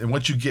 right? And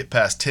once you get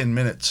past 10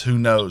 minutes, who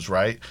knows,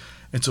 right?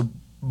 And so,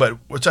 but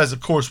which as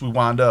of course we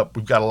wind up,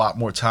 we've got a lot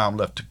more time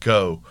left to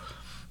go.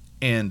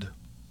 And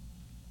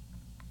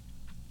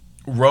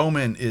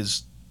Roman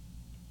is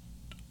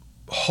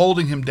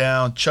holding him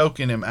down,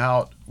 choking him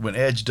out. When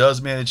Edge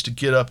does manage to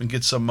get up and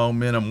get some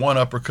momentum, one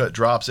uppercut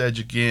drops Edge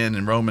again,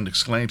 and Roman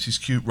exclaims he's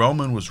cute.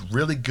 Roman was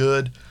really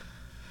good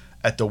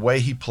at the way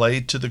he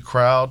played to the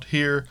crowd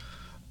here,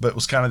 but it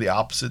was kind of the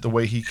opposite, the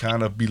way he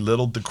kind of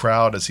belittled the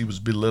crowd as he was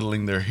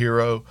belittling their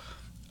hero.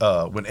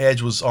 When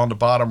Edge was on the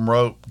bottom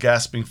rope,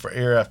 gasping for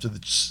air after the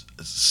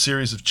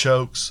series of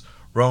chokes,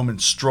 Roman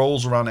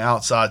strolls around the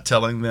outside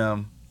telling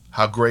them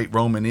how great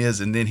Roman is,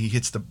 and then he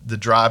hits the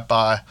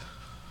drive-by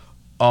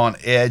on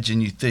Edge,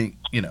 and you think,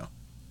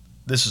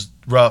 this is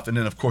rough. And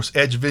then, of course,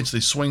 Edge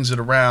eventually swings it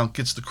around,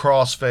 gets the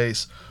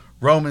crossface.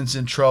 Roman's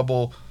in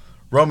trouble.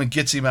 Roman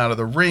gets him out of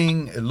the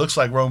ring. It looks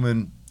like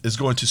Roman is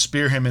going to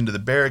spear him into the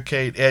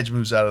barricade. Edge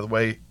moves out of the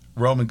way.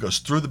 Roman goes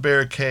through the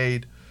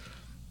barricade.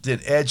 Then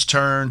Edge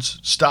turns,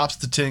 stops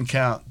the 10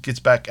 count, gets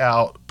back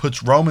out,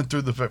 puts Roman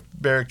through the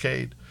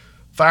barricade.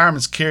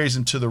 Fireman carries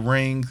him to the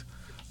ring,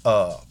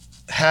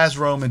 has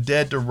Roman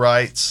dead to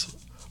rights.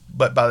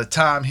 But by the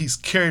time he's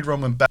carried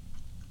Roman back,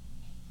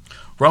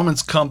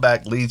 Roman's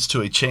comeback leads to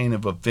a chain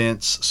of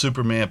events.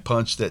 Superman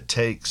punch that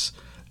takes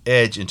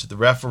Edge into the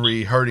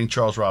referee, hurting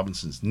Charles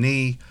Robinson's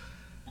knee.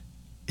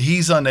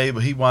 He's unable.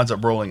 He winds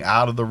up rolling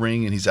out of the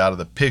ring, and he's out of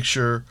the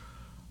picture.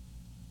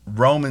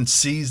 Roman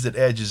sees that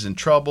Edge is in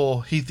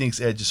trouble. He thinks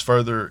Edge is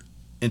further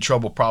in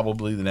trouble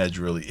probably than Edge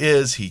really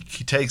is. He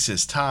takes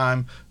his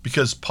time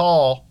because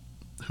Paul,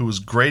 who was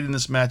great in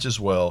this match as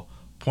well,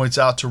 points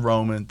out to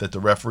Roman that the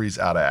referee's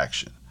out of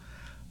action.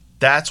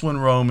 That's when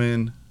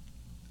Roman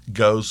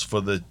goes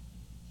for the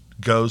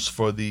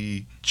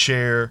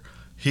chair.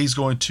 He's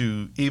going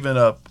to even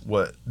up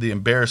what the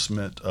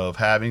embarrassment of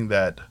having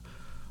that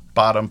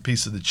bottom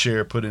piece of the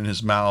chair put in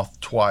his mouth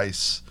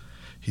twice.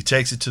 He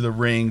takes it to the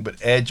ring, but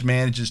Edge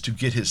manages to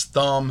get his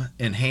thumb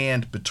and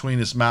hand between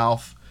his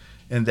mouth,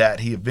 and that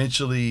he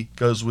eventually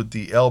goes with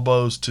the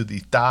elbows to the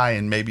thigh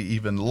and maybe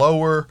even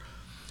lower.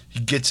 He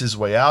gets his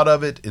way out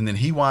of it, and then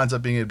he winds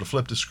up being able to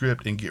flip the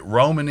script and get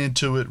Roman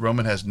into it.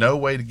 Roman has no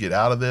way to get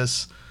out of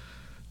this.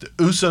 The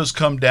Usos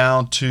come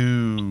down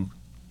to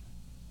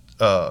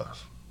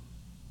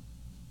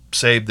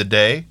save the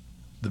day.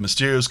 The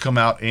Mysterios come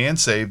out and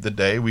save the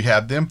day. We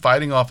have them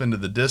fighting off into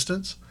the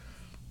distance.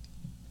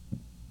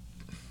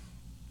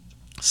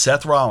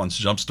 Seth Rollins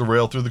jumps the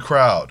rail through the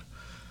crowd,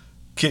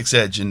 kicks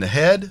Edge in the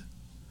head,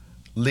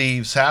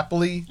 leaves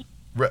happily.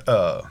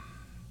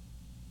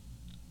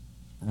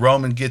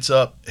 Roman gets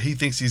up. He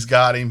thinks he's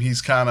got him.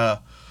 He's kind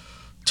of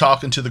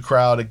talking to the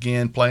crowd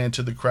again, playing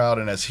to the crowd.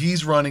 And as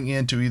he's running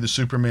into either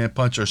Superman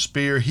punch or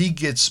spear, he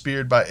gets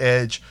speared by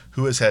Edge,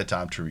 who has had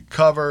time to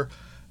recover.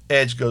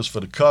 Edge goes for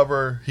the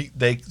cover.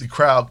 The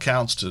crowd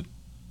counts to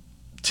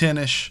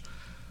 10-ish.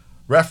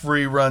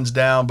 Referee runs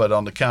down, but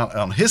on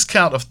his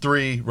count of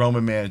 3,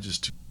 Roman manages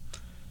to.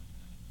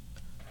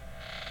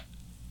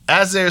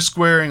 As they're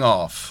squaring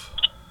off,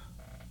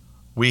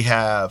 we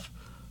have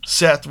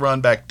Seth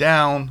run back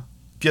down,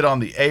 get on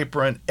the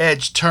apron.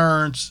 Edge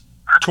turns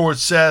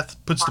towards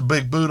Seth, puts the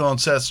big boot on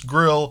Seth's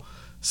grill.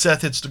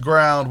 Seth hits the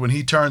ground. When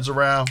he turns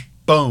around,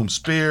 boom,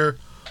 spear.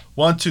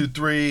 1, 2,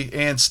 3,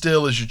 and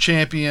still is your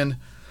champion.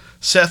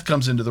 Seth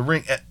comes into the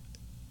ring.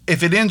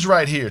 If it ends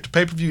right here, the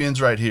pay-per-view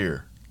ends right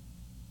here,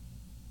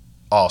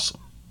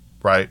 awesome,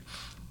 right?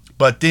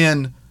 But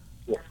then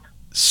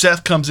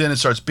Seth comes in and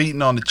starts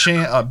beating on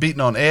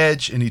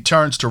Edge, and he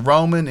turns to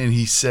Roman and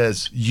he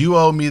says, "You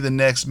owe me the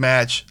next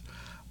match.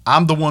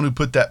 I'm the one who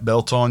put that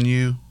belt on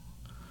you.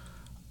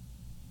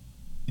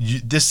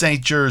 This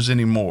ain't yours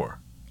anymore.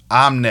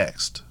 I'm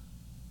next."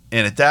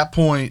 And at that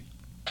point,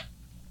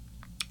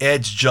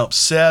 Edge jumps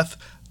Seth.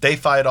 They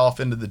fight off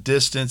into the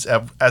distance.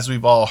 As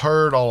we've all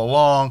heard all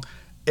along,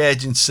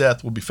 Edge and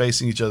Seth will be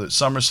facing each other at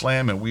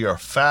SummerSlam, and we are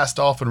fast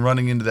off and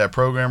running into that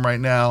program right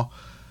now.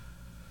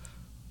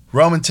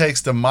 Roman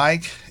takes the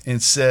mic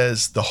and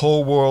says, "The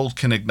whole world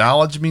can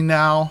acknowledge me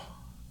now."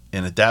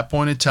 And at that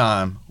point in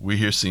time, we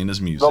hear Cena's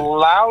music. The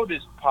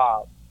loudest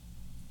pop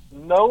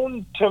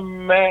known to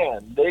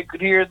man. They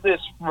could hear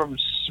this from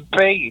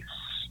space.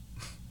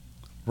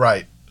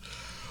 Right.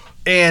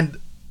 And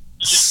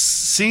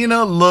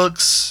Cena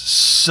looks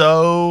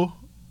so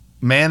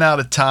man out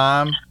of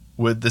time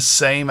with the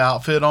same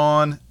outfit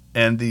on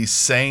and the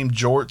same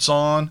jorts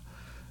on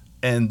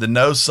and the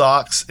no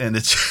socks, and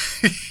it's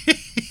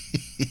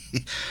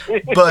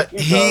but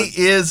he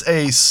is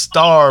a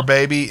star,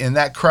 baby, and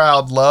that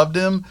crowd loved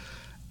him.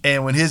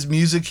 And when his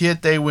music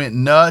hit, they went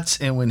nuts.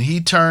 And when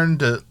he turned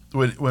to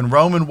when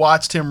Roman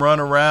watched him run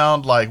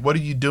around like, "What are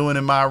you doing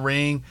in my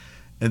ring?"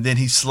 And then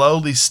he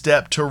slowly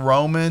stepped to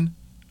Roman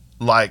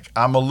like,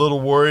 "I'm a little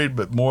worried,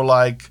 but more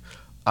like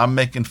I'm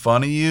making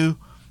fun of you."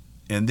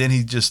 And then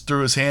he just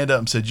threw his hand up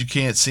and said, "You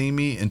can't see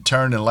me," and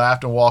turned and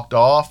laughed and walked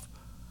off.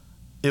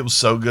 It was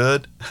so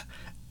good.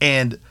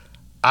 And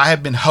I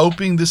have been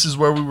hoping this is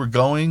where we were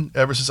going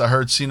ever since I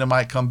heard Cena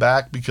might come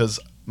back, because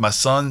my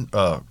son,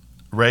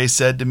 Ray,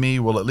 said to me,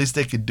 well, at least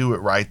they could do it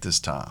right this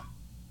time.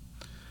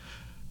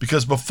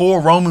 Because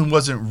before, Roman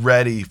wasn't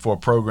ready for a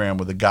program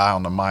with a guy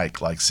on the mic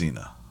like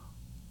Cena.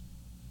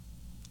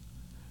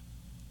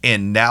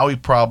 And now he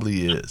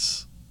probably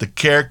is. The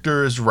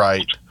character is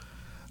right.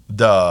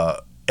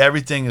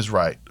 Everything is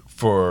right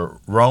for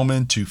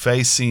Roman to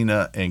face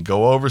Cena and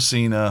go over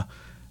Cena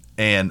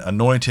and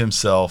anoint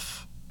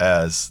himself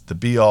as the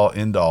be-all,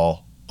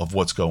 end-all of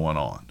what's going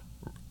on.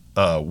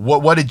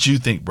 What did you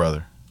think,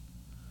 brother?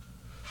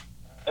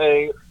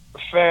 A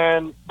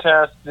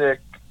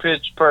fantastic,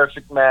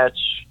 pitch-perfect match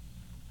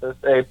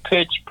with a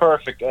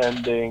pitch-perfect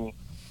ending,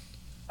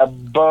 a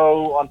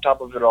bow on top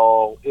of it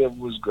all. It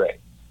was great.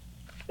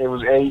 It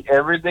was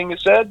everything you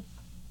said.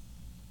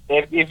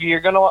 If you're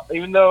gonna,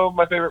 even though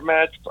my favorite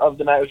match of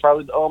the night was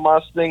probably the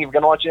Omos thing, if you're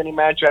gonna watch any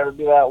match, have it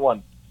be that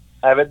one.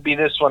 Have it be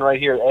this one right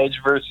here,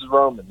 Edge versus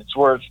Roman. It's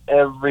worth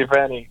every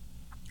penny.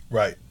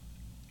 Right.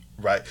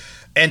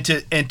 And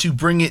to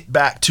bring it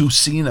back to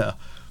Cena,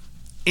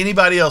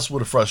 anybody else would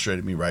have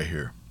frustrated me right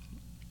here.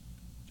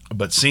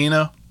 But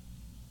Cena,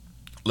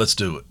 let's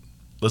do it.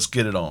 Let's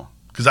get it on.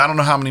 Because I don't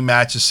know how many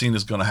matches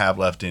Cena's going to have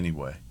left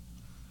anyway.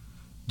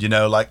 You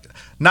know, like,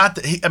 not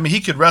that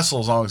he could wrestle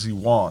as long as he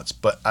wants,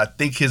 but I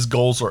think his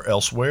goals are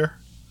elsewhere.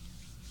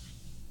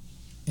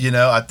 You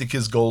know, I think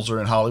his goals are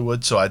in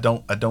Hollywood, so I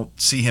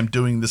don't see him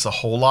doing this a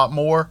whole lot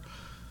more.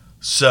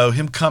 So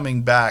him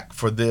coming back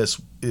for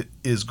this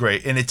is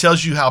great. And it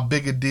tells you how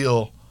big a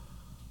deal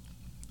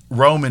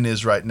Roman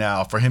is right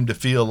now for him to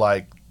feel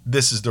like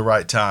this is the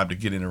right time to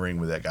get in the ring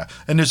with that guy.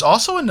 And there's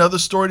also another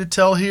story to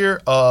tell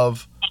here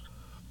of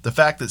the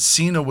fact that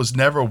Cena was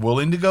never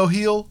willing to go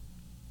heel.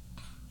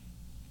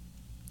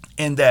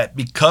 And that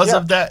because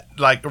of that,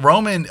 like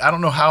Roman, I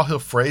don't know how he'll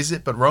phrase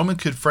it, but Roman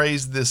could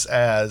phrase this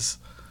as,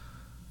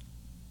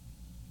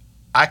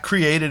 I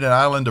created an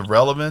island of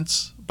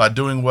relevance by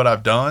doing what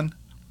I've done,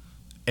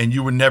 and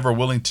you were never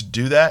willing to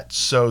do that.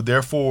 So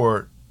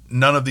therefore,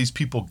 none of these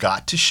people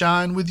got to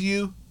shine with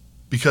you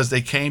because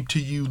they came to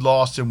you,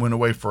 lost, and went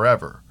away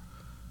forever.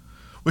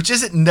 Which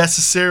isn't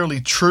necessarily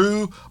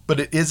true,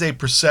 but it is a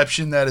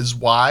perception that is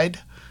wide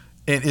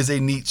and is a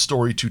neat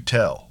story to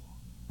tell,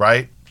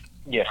 right?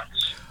 Yes.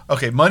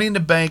 Okay, Money in the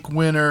Bank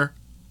winner,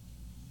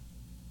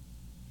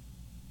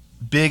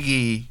 Big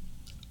E.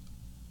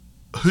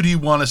 Who do you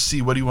want to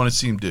see? What do you want to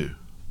see him do?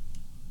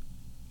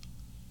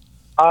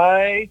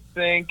 I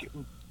think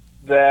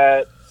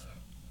that,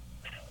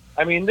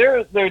 I mean, there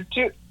are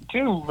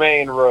two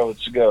main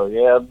roads to go.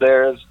 Yeah,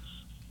 there's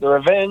the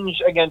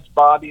revenge against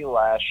Bobby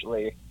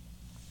Lashley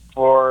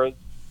for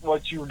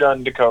what you've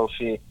done to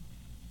Kofi.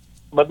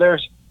 But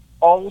there's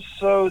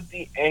also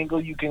the angle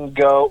you can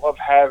go of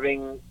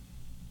having,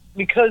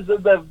 because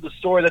of the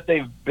story that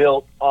they've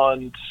built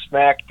on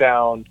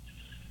SmackDown,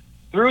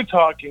 through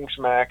Talking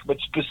Smack, but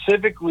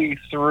specifically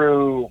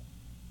through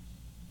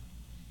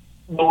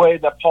the way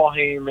that Paul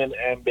Heyman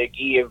and Big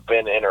E have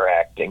been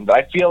interacting. But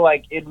I feel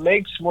like it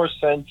makes more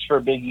sense for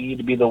Big E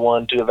to be the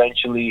one to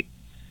eventually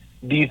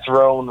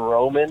dethrone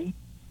Roman,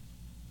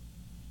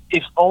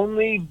 if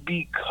only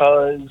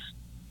because,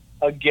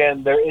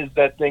 again, there is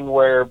that thing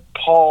where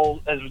Paul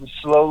has been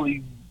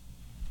slowly,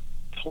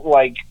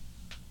 like,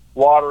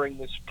 watering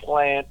this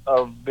plant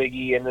of Big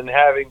E, and then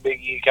having Big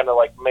E kind of,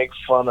 like, make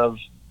fun of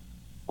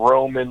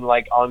Roman,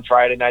 like, on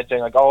Friday night,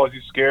 saying, like, oh, is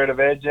he scared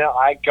of Edge now?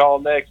 I call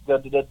next. Da,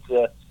 da, da,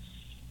 da.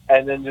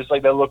 And then just,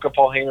 like, the look of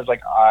Paul Heyman is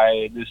like,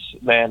 this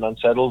man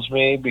unsettles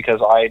me because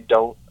I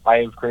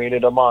have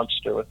created a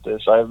monster with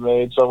this. I've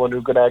made someone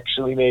who could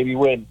actually maybe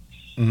win.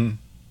 Mm-hmm.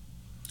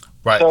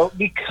 Right. So,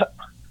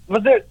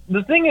 but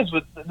the thing is,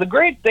 with the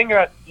great thing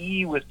about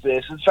E with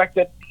this is the fact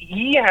that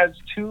he has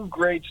two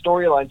great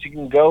storylines he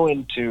can go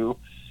into,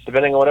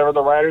 depending on whatever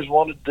the writers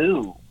want to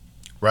do.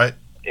 Right.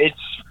 It's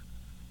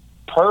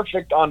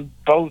perfect on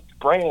both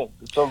brands.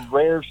 It's a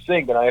rare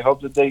thing, and I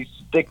hope that they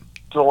stick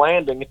to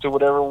landing to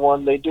whatever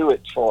one they do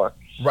it for.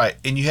 Right,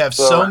 and you have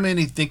so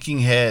many thinking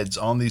heads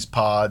on these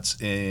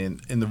pods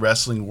in the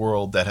wrestling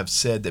world that have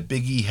said that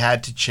Big E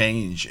had to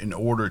change in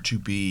order to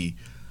be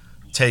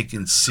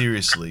taken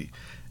seriously.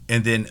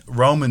 And then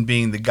Roman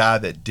being the guy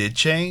that did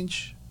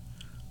change,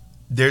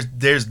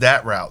 there's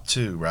that route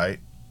too, right?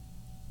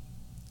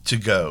 To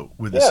go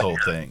with this whole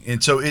thing.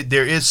 And so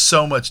there is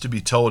so much to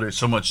be told. There's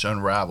so much to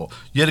unravel.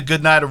 You had a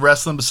good night of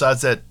wrestling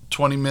besides that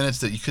 20 minutes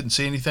that you couldn't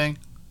see anything?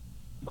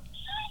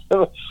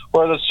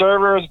 Where the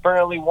servers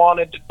apparently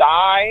wanted to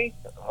die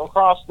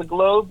across the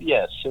globe.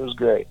 Yes, it was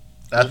great.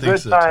 I think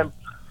so, time.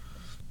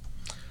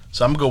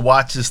 So I'm going to go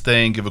watch this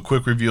thing, give a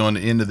quick review on the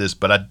end of this,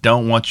 but I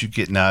don't want you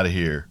getting out of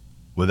here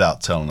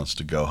without telling us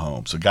to go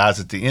home. So, guys,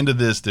 at the end of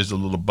this, there's a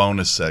little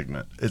bonus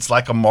segment. It's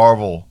like a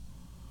Marvel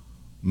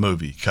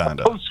movie, kind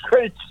of.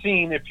 Post-credit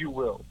scene, if you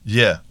will.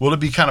 Yeah. Well, it'd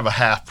be kind of a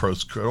half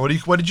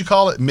post-credit. What did you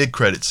call it?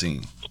 Mid-credit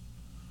scene.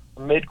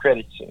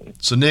 Mid-credit scene.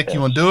 So, Nick, yes.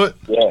 You want to do it?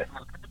 Yes.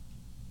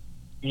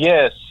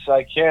 Yes,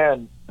 I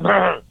can.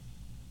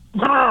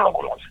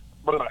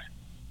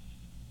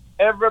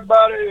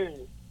 Everybody,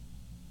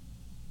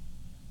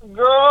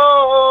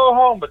 go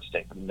home. But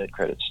stay for the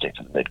mid-credits, stay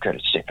for the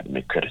mid-credits, stay for the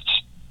mid-credits.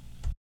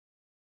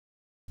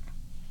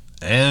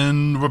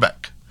 And we're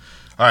back.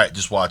 All right,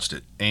 just watched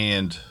it.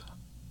 And,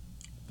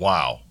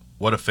 wow,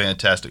 what a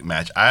fantastic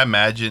match. I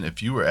imagine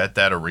if you were at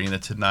that arena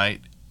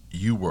tonight,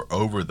 you were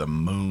over the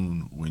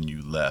moon when you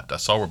left. I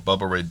saw where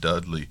Bubba Ray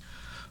Dudley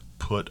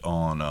put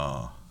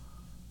on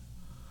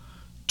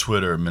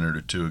Twitter a minute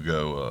or two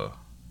ago,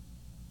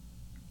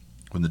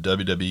 when the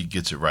WWE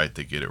gets it right,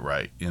 they get it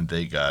right, and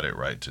they got it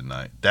right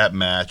tonight. That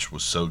match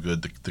was so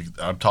good.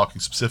 I'm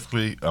talking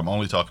specifically, I'm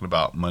only talking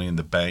about Money in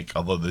the Bank,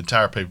 although the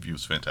entire pay-per-view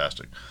was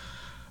fantastic.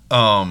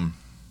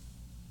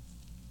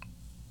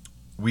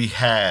 We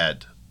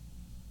had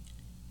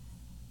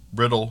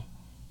Riddle,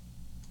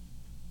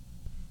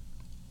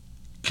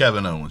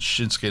 Kevin Owens,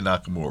 Shinsuke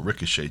Nakamura,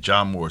 Ricochet,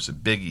 John Morrison,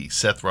 Big E,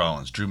 Seth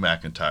Rollins, Drew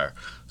McIntyre.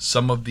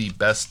 Some of the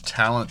best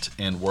talent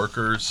and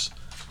workers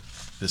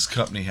this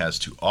company has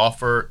to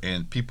offer,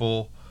 and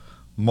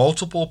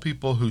multiple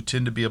people who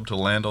tend to be able to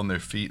land on their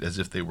feet as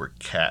if they were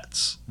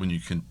cats. When you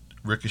can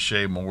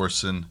Ricochet,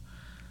 Morrison,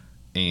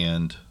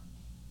 and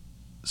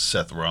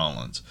Seth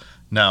Rollins.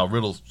 Now,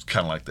 Riddle's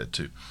kind of like that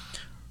too.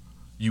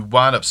 You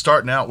wind up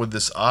starting out with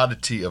this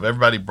oddity of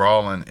everybody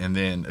brawling, and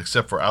then,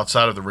 except for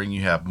outside of the ring,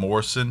 you have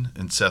Morrison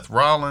and Seth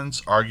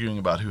Rollins arguing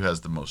about who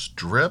has the most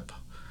drip,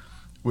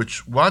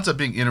 which winds up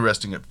being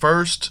interesting. At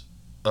first,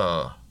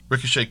 Riddle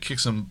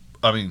kicks them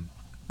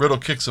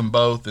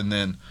both, and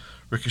then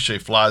Ricochet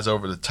flies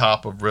over the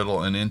top of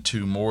Riddle and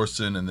into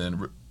Morrison, and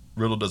then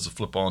Riddle does a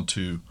flip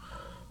onto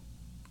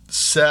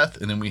Seth,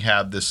 and then we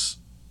have this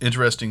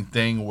interesting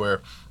thing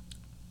where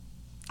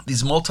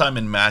these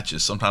multi-man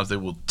matches, sometimes they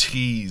will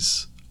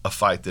tease a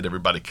fight that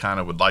everybody kind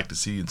of would like to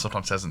see and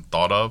sometimes hasn't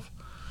thought of.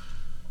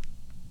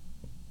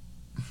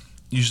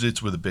 Usually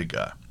it's with a big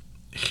guy.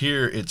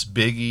 Here it's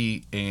Big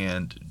E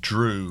and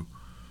Drew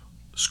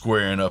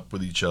squaring up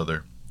with each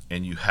other,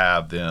 and you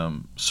have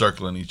them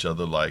circling each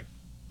other like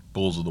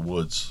bulls of the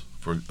woods,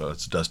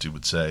 as Dusty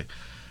would say.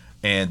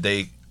 And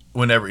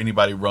whenever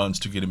anybody runs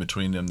to get in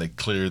between them, they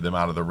clear them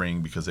out of the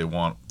ring because they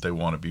want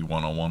to be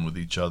one-on-one with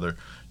each other.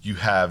 You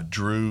have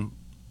Drew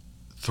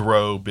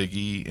throw Big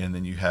E, and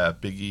then you have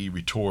Big E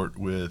retort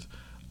with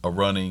a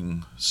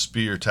running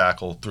spear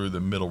tackle through the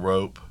middle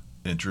rope,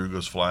 and Drew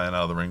goes flying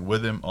out of the ring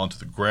with him onto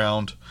the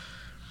ground.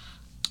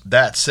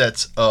 That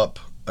sets up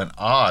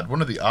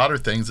one of the odder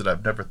things that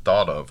I've never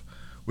thought of,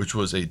 which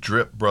was a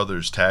Drip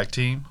Brothers tag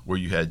team where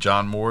you had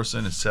John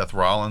Morrison and Seth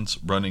Rollins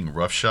running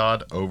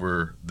roughshod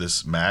over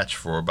this match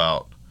for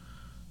the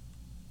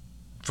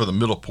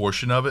middle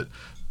portion of it.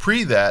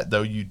 Pre that,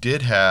 though, you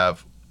did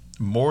have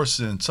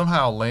Morrison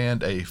somehow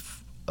land a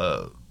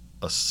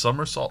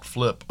somersault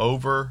flip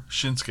over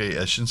Shinsuke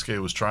as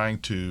Shinsuke was trying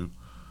to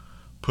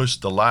push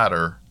the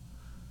ladder.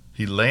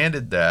 He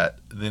landed that,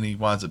 then he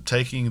winds up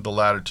taking the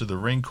ladder to the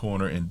ring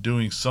corner and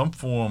doing some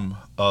form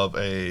of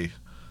a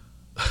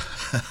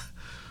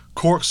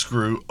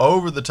corkscrew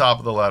over the top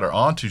of the ladder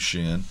onto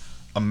Shin.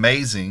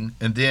 Amazing.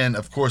 And then,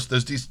 of course,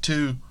 there's these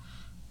two.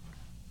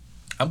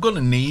 I'm going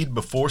to need,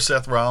 before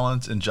Seth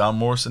Rollins and John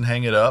Morrison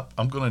hang it up,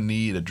 I'm going to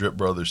need a Drip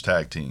Brothers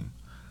tag team.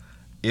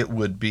 It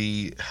would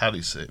be, how do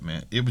you say it,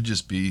 man? It would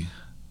just be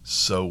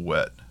so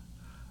wet.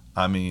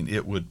 I mean,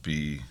 it would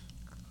be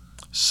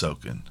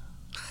soaking.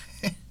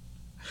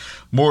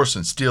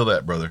 Morrison, steal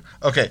that, brother.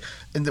 Okay,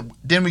 and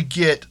then we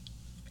get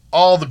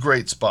all the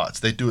great spots.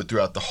 They do it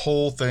throughout the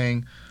whole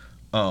thing.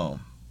 KO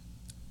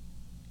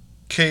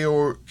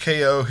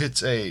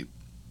hits as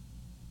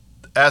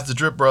the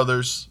Drip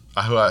Brothers,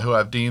 who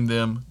I've deemed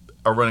them,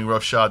 are running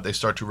roughshod, they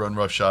start to run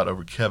roughshod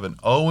over Kevin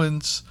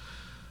Owens,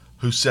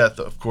 who Seth,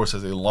 of course,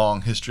 has a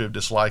long history of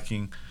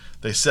disliking.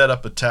 They set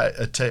up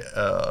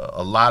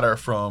a ladder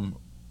from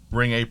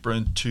ring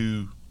apron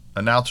to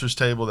announcer's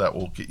table that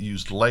will get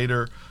used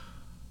later.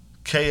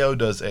 KO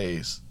does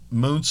a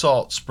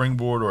moonsault,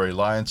 springboard, or a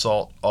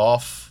lionsault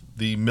off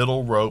the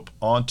middle rope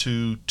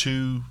onto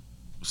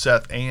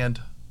Seth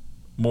and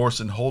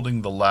Morrison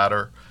holding the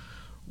ladder,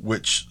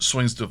 which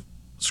swings the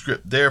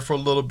script there for a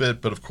little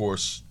bit, but of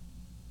course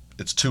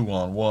it's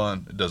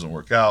 2-on-1. It doesn't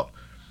work out.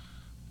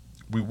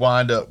 We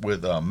wind up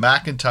with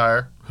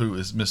McIntyre, who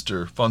is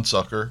Mr.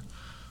 Funsucker,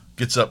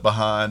 gets up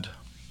behind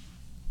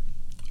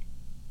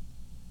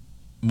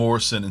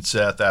Morrison and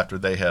Seth after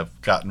they have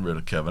gotten rid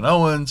of Kevin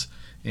Owens,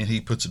 and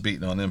he puts a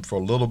beating on them for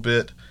a little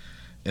bit,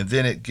 and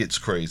then it gets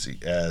crazy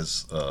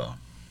as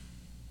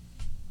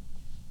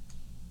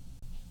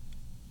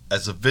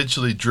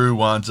eventually Drew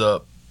winds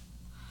up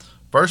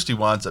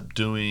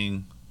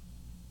doing,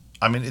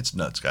 I mean, it's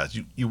nuts, guys.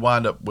 You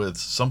wind up with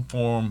some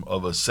form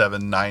of a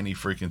 790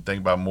 freaking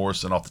thing by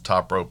Morrison off the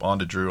top rope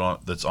onto Drew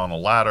that's on a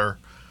ladder,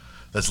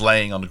 that's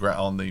laying on the ground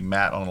on the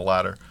mat on a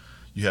ladder.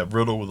 You have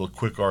Riddle with a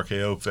quick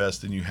RKO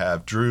fest, and you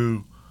have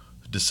Drew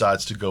who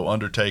decides to go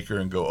Undertaker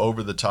and go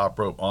over the top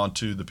rope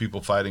onto the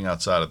people fighting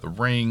outside of the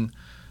ring.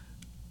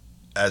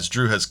 As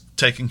Drew has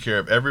taken care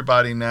of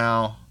everybody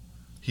now,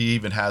 he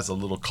even has a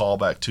little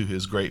callback to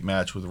his great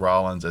match with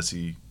Rollins as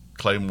he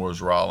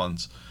claymores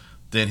Rollins.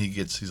 Then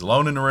he's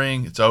alone in the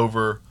ring. It's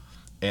over,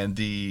 and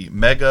the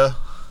Mega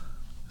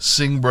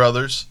Singh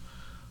brothers,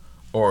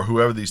 or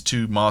whoever these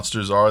two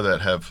monsters are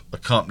that have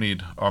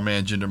accompanied our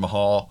man Jinder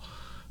Mahal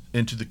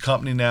into the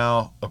company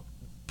now,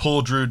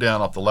 pull Drew down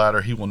off the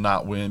ladder. He will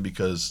not win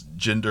because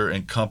Jinder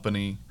and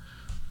company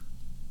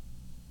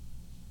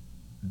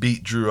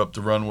beat Drew up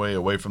the runway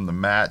away from the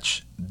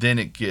match. Then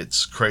it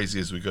gets crazy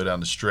as we go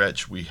down the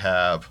stretch. We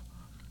have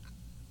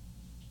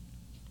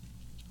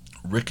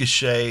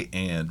Ricochet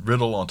and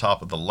Riddle on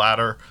top of the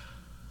ladder.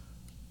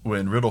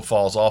 When Riddle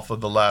falls off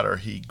of the ladder,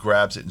 he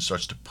grabs it and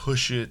starts to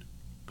push it.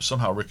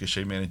 Somehow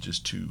Ricochet manages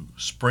to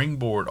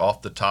springboard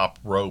off the top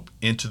rope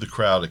into the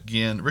crowd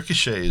again.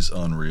 Ricochet is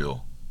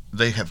unreal.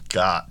 They have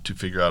got to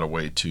figure out a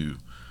way to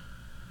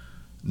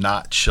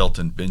not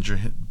Shelton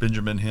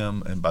Benjamin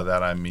him, and by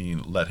that I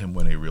mean let him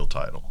win a real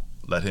title.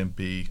 Let him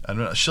be. I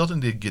know Shelton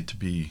did get to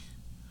be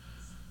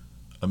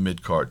a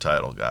mid-card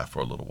title guy for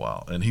a little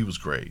while, and he was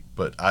great.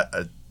 But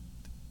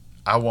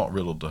I want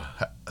Riddle to,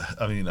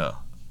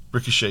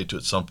 Ricochet to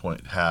at some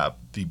point have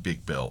the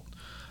big belt.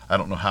 I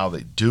don't know how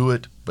they do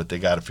it, but they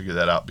got to figure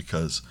that out,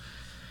 because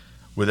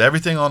with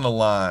everything on the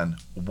line,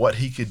 what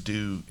he could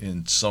do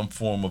in some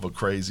form of a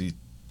crazy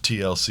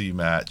TLC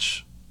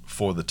match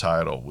for the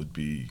title would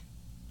be,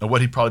 and what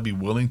he'd probably be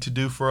willing to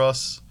do for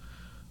us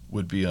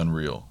would be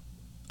unreal.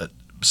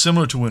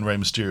 Similar to when Rey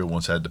Mysterio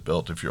once had the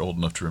belt, if you're old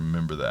enough to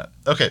remember that.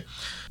 Okay.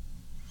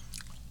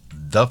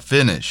 The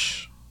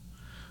finish.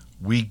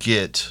 We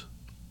get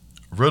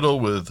Riddle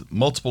with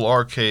multiple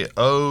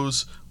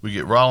RKOs. We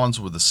get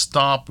Rollins with a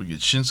stomp. We get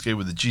Shinsuke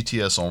with the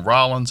GTS on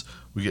Rollins.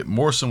 We get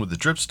Morrison with the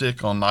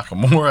dripstick on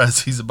Nakamura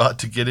as he's about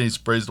to get in. He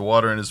sprays the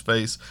water in his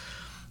face.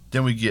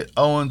 Then we get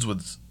Owens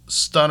with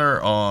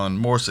stunner on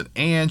Morrison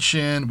and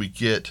Shin. We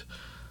get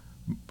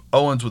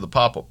Owens with a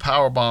pop-up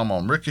powerbomb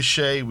on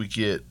Ricochet. We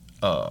get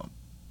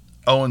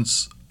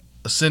Owens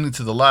ascending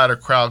to the ladder,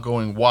 crowd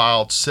going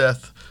wild.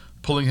 Seth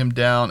pulling him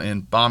down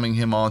and bombing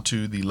him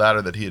onto the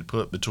ladder that he had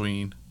put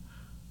between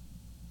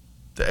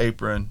the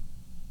apron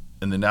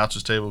and the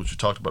announcer's table, which we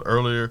talked about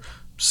earlier.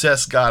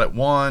 Seth's got it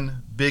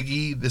won. Big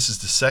E, this is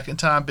the second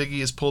time Big E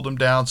has pulled him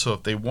down, so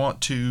if they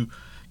want to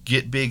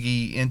get Big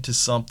E into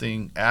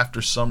something after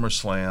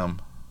SummerSlam,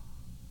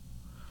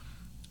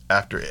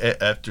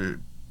 after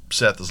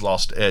Seth has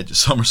lost to Edge at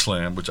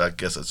SummerSlam, which I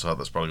guess that's how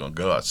that's probably going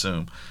to go, I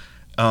assume,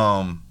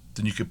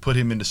 then you could put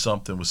him into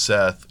something with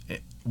Seth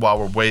while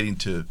we're waiting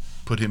to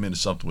put him into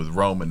something with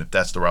Roman, if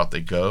that's the route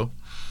they go.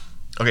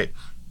 Okay,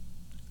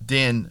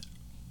 then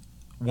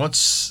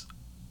once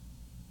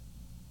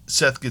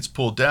Seth gets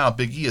pulled down,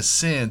 Big E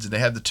ascends, and they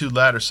have the two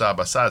ladders side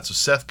by side. So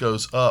Seth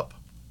goes up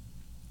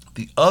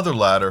the other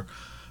ladder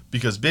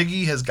because Big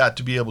E has got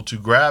to be able to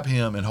grab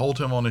him and hold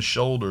him on his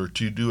shoulder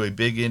to do a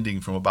big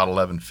ending from about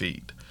 11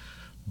 feet.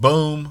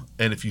 Boom.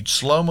 And if you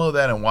slow-mo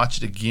that and watch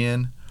it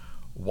again,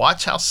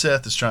 watch how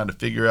Seth is trying to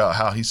figure out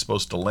how he's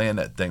supposed to land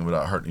that thing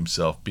without hurting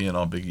himself being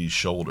on Big E's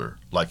shoulder.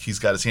 Like he's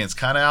got his hands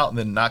kind of out and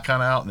then not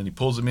kind of out, and then he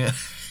pulls him in.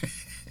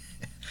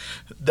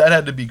 That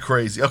had to be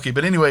crazy. Okay,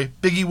 but anyway,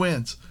 Big E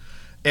wins.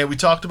 And we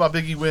talked about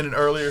Big E winning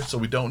earlier, so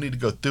we don't need to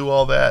go through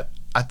all that.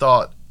 I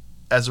thought,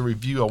 as a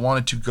review, I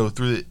wanted to go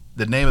through it.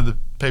 The name of the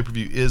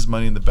pay-per-view is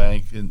Money in the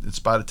Bank. In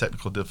spite of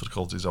technical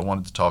difficulties, I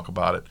wanted to talk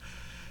about it.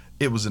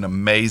 It was an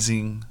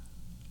amazing,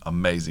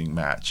 amazing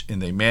match.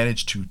 And they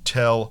managed to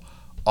tell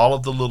all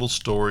of the little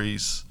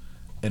stories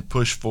and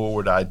push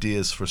forward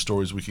ideas for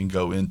stories we can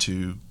go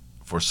into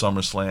for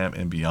SummerSlam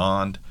and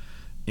beyond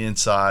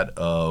inside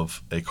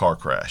of a car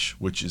crash,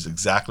 which is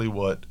exactly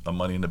what a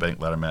Money in the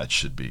Bank ladder match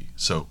should be.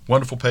 So,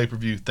 wonderful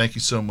pay-per-view. Thank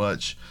you so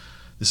much.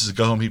 This is a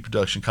Go Home Heat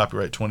production,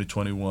 copyright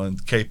 2021.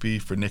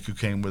 KP, for Nick, who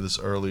came with us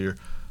earlier,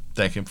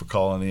 thank him for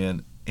calling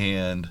in.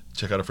 And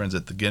check out our friends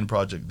at the GIN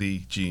Project, the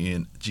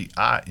GINN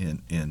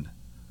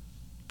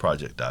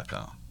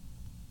project.com.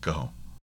 Go home.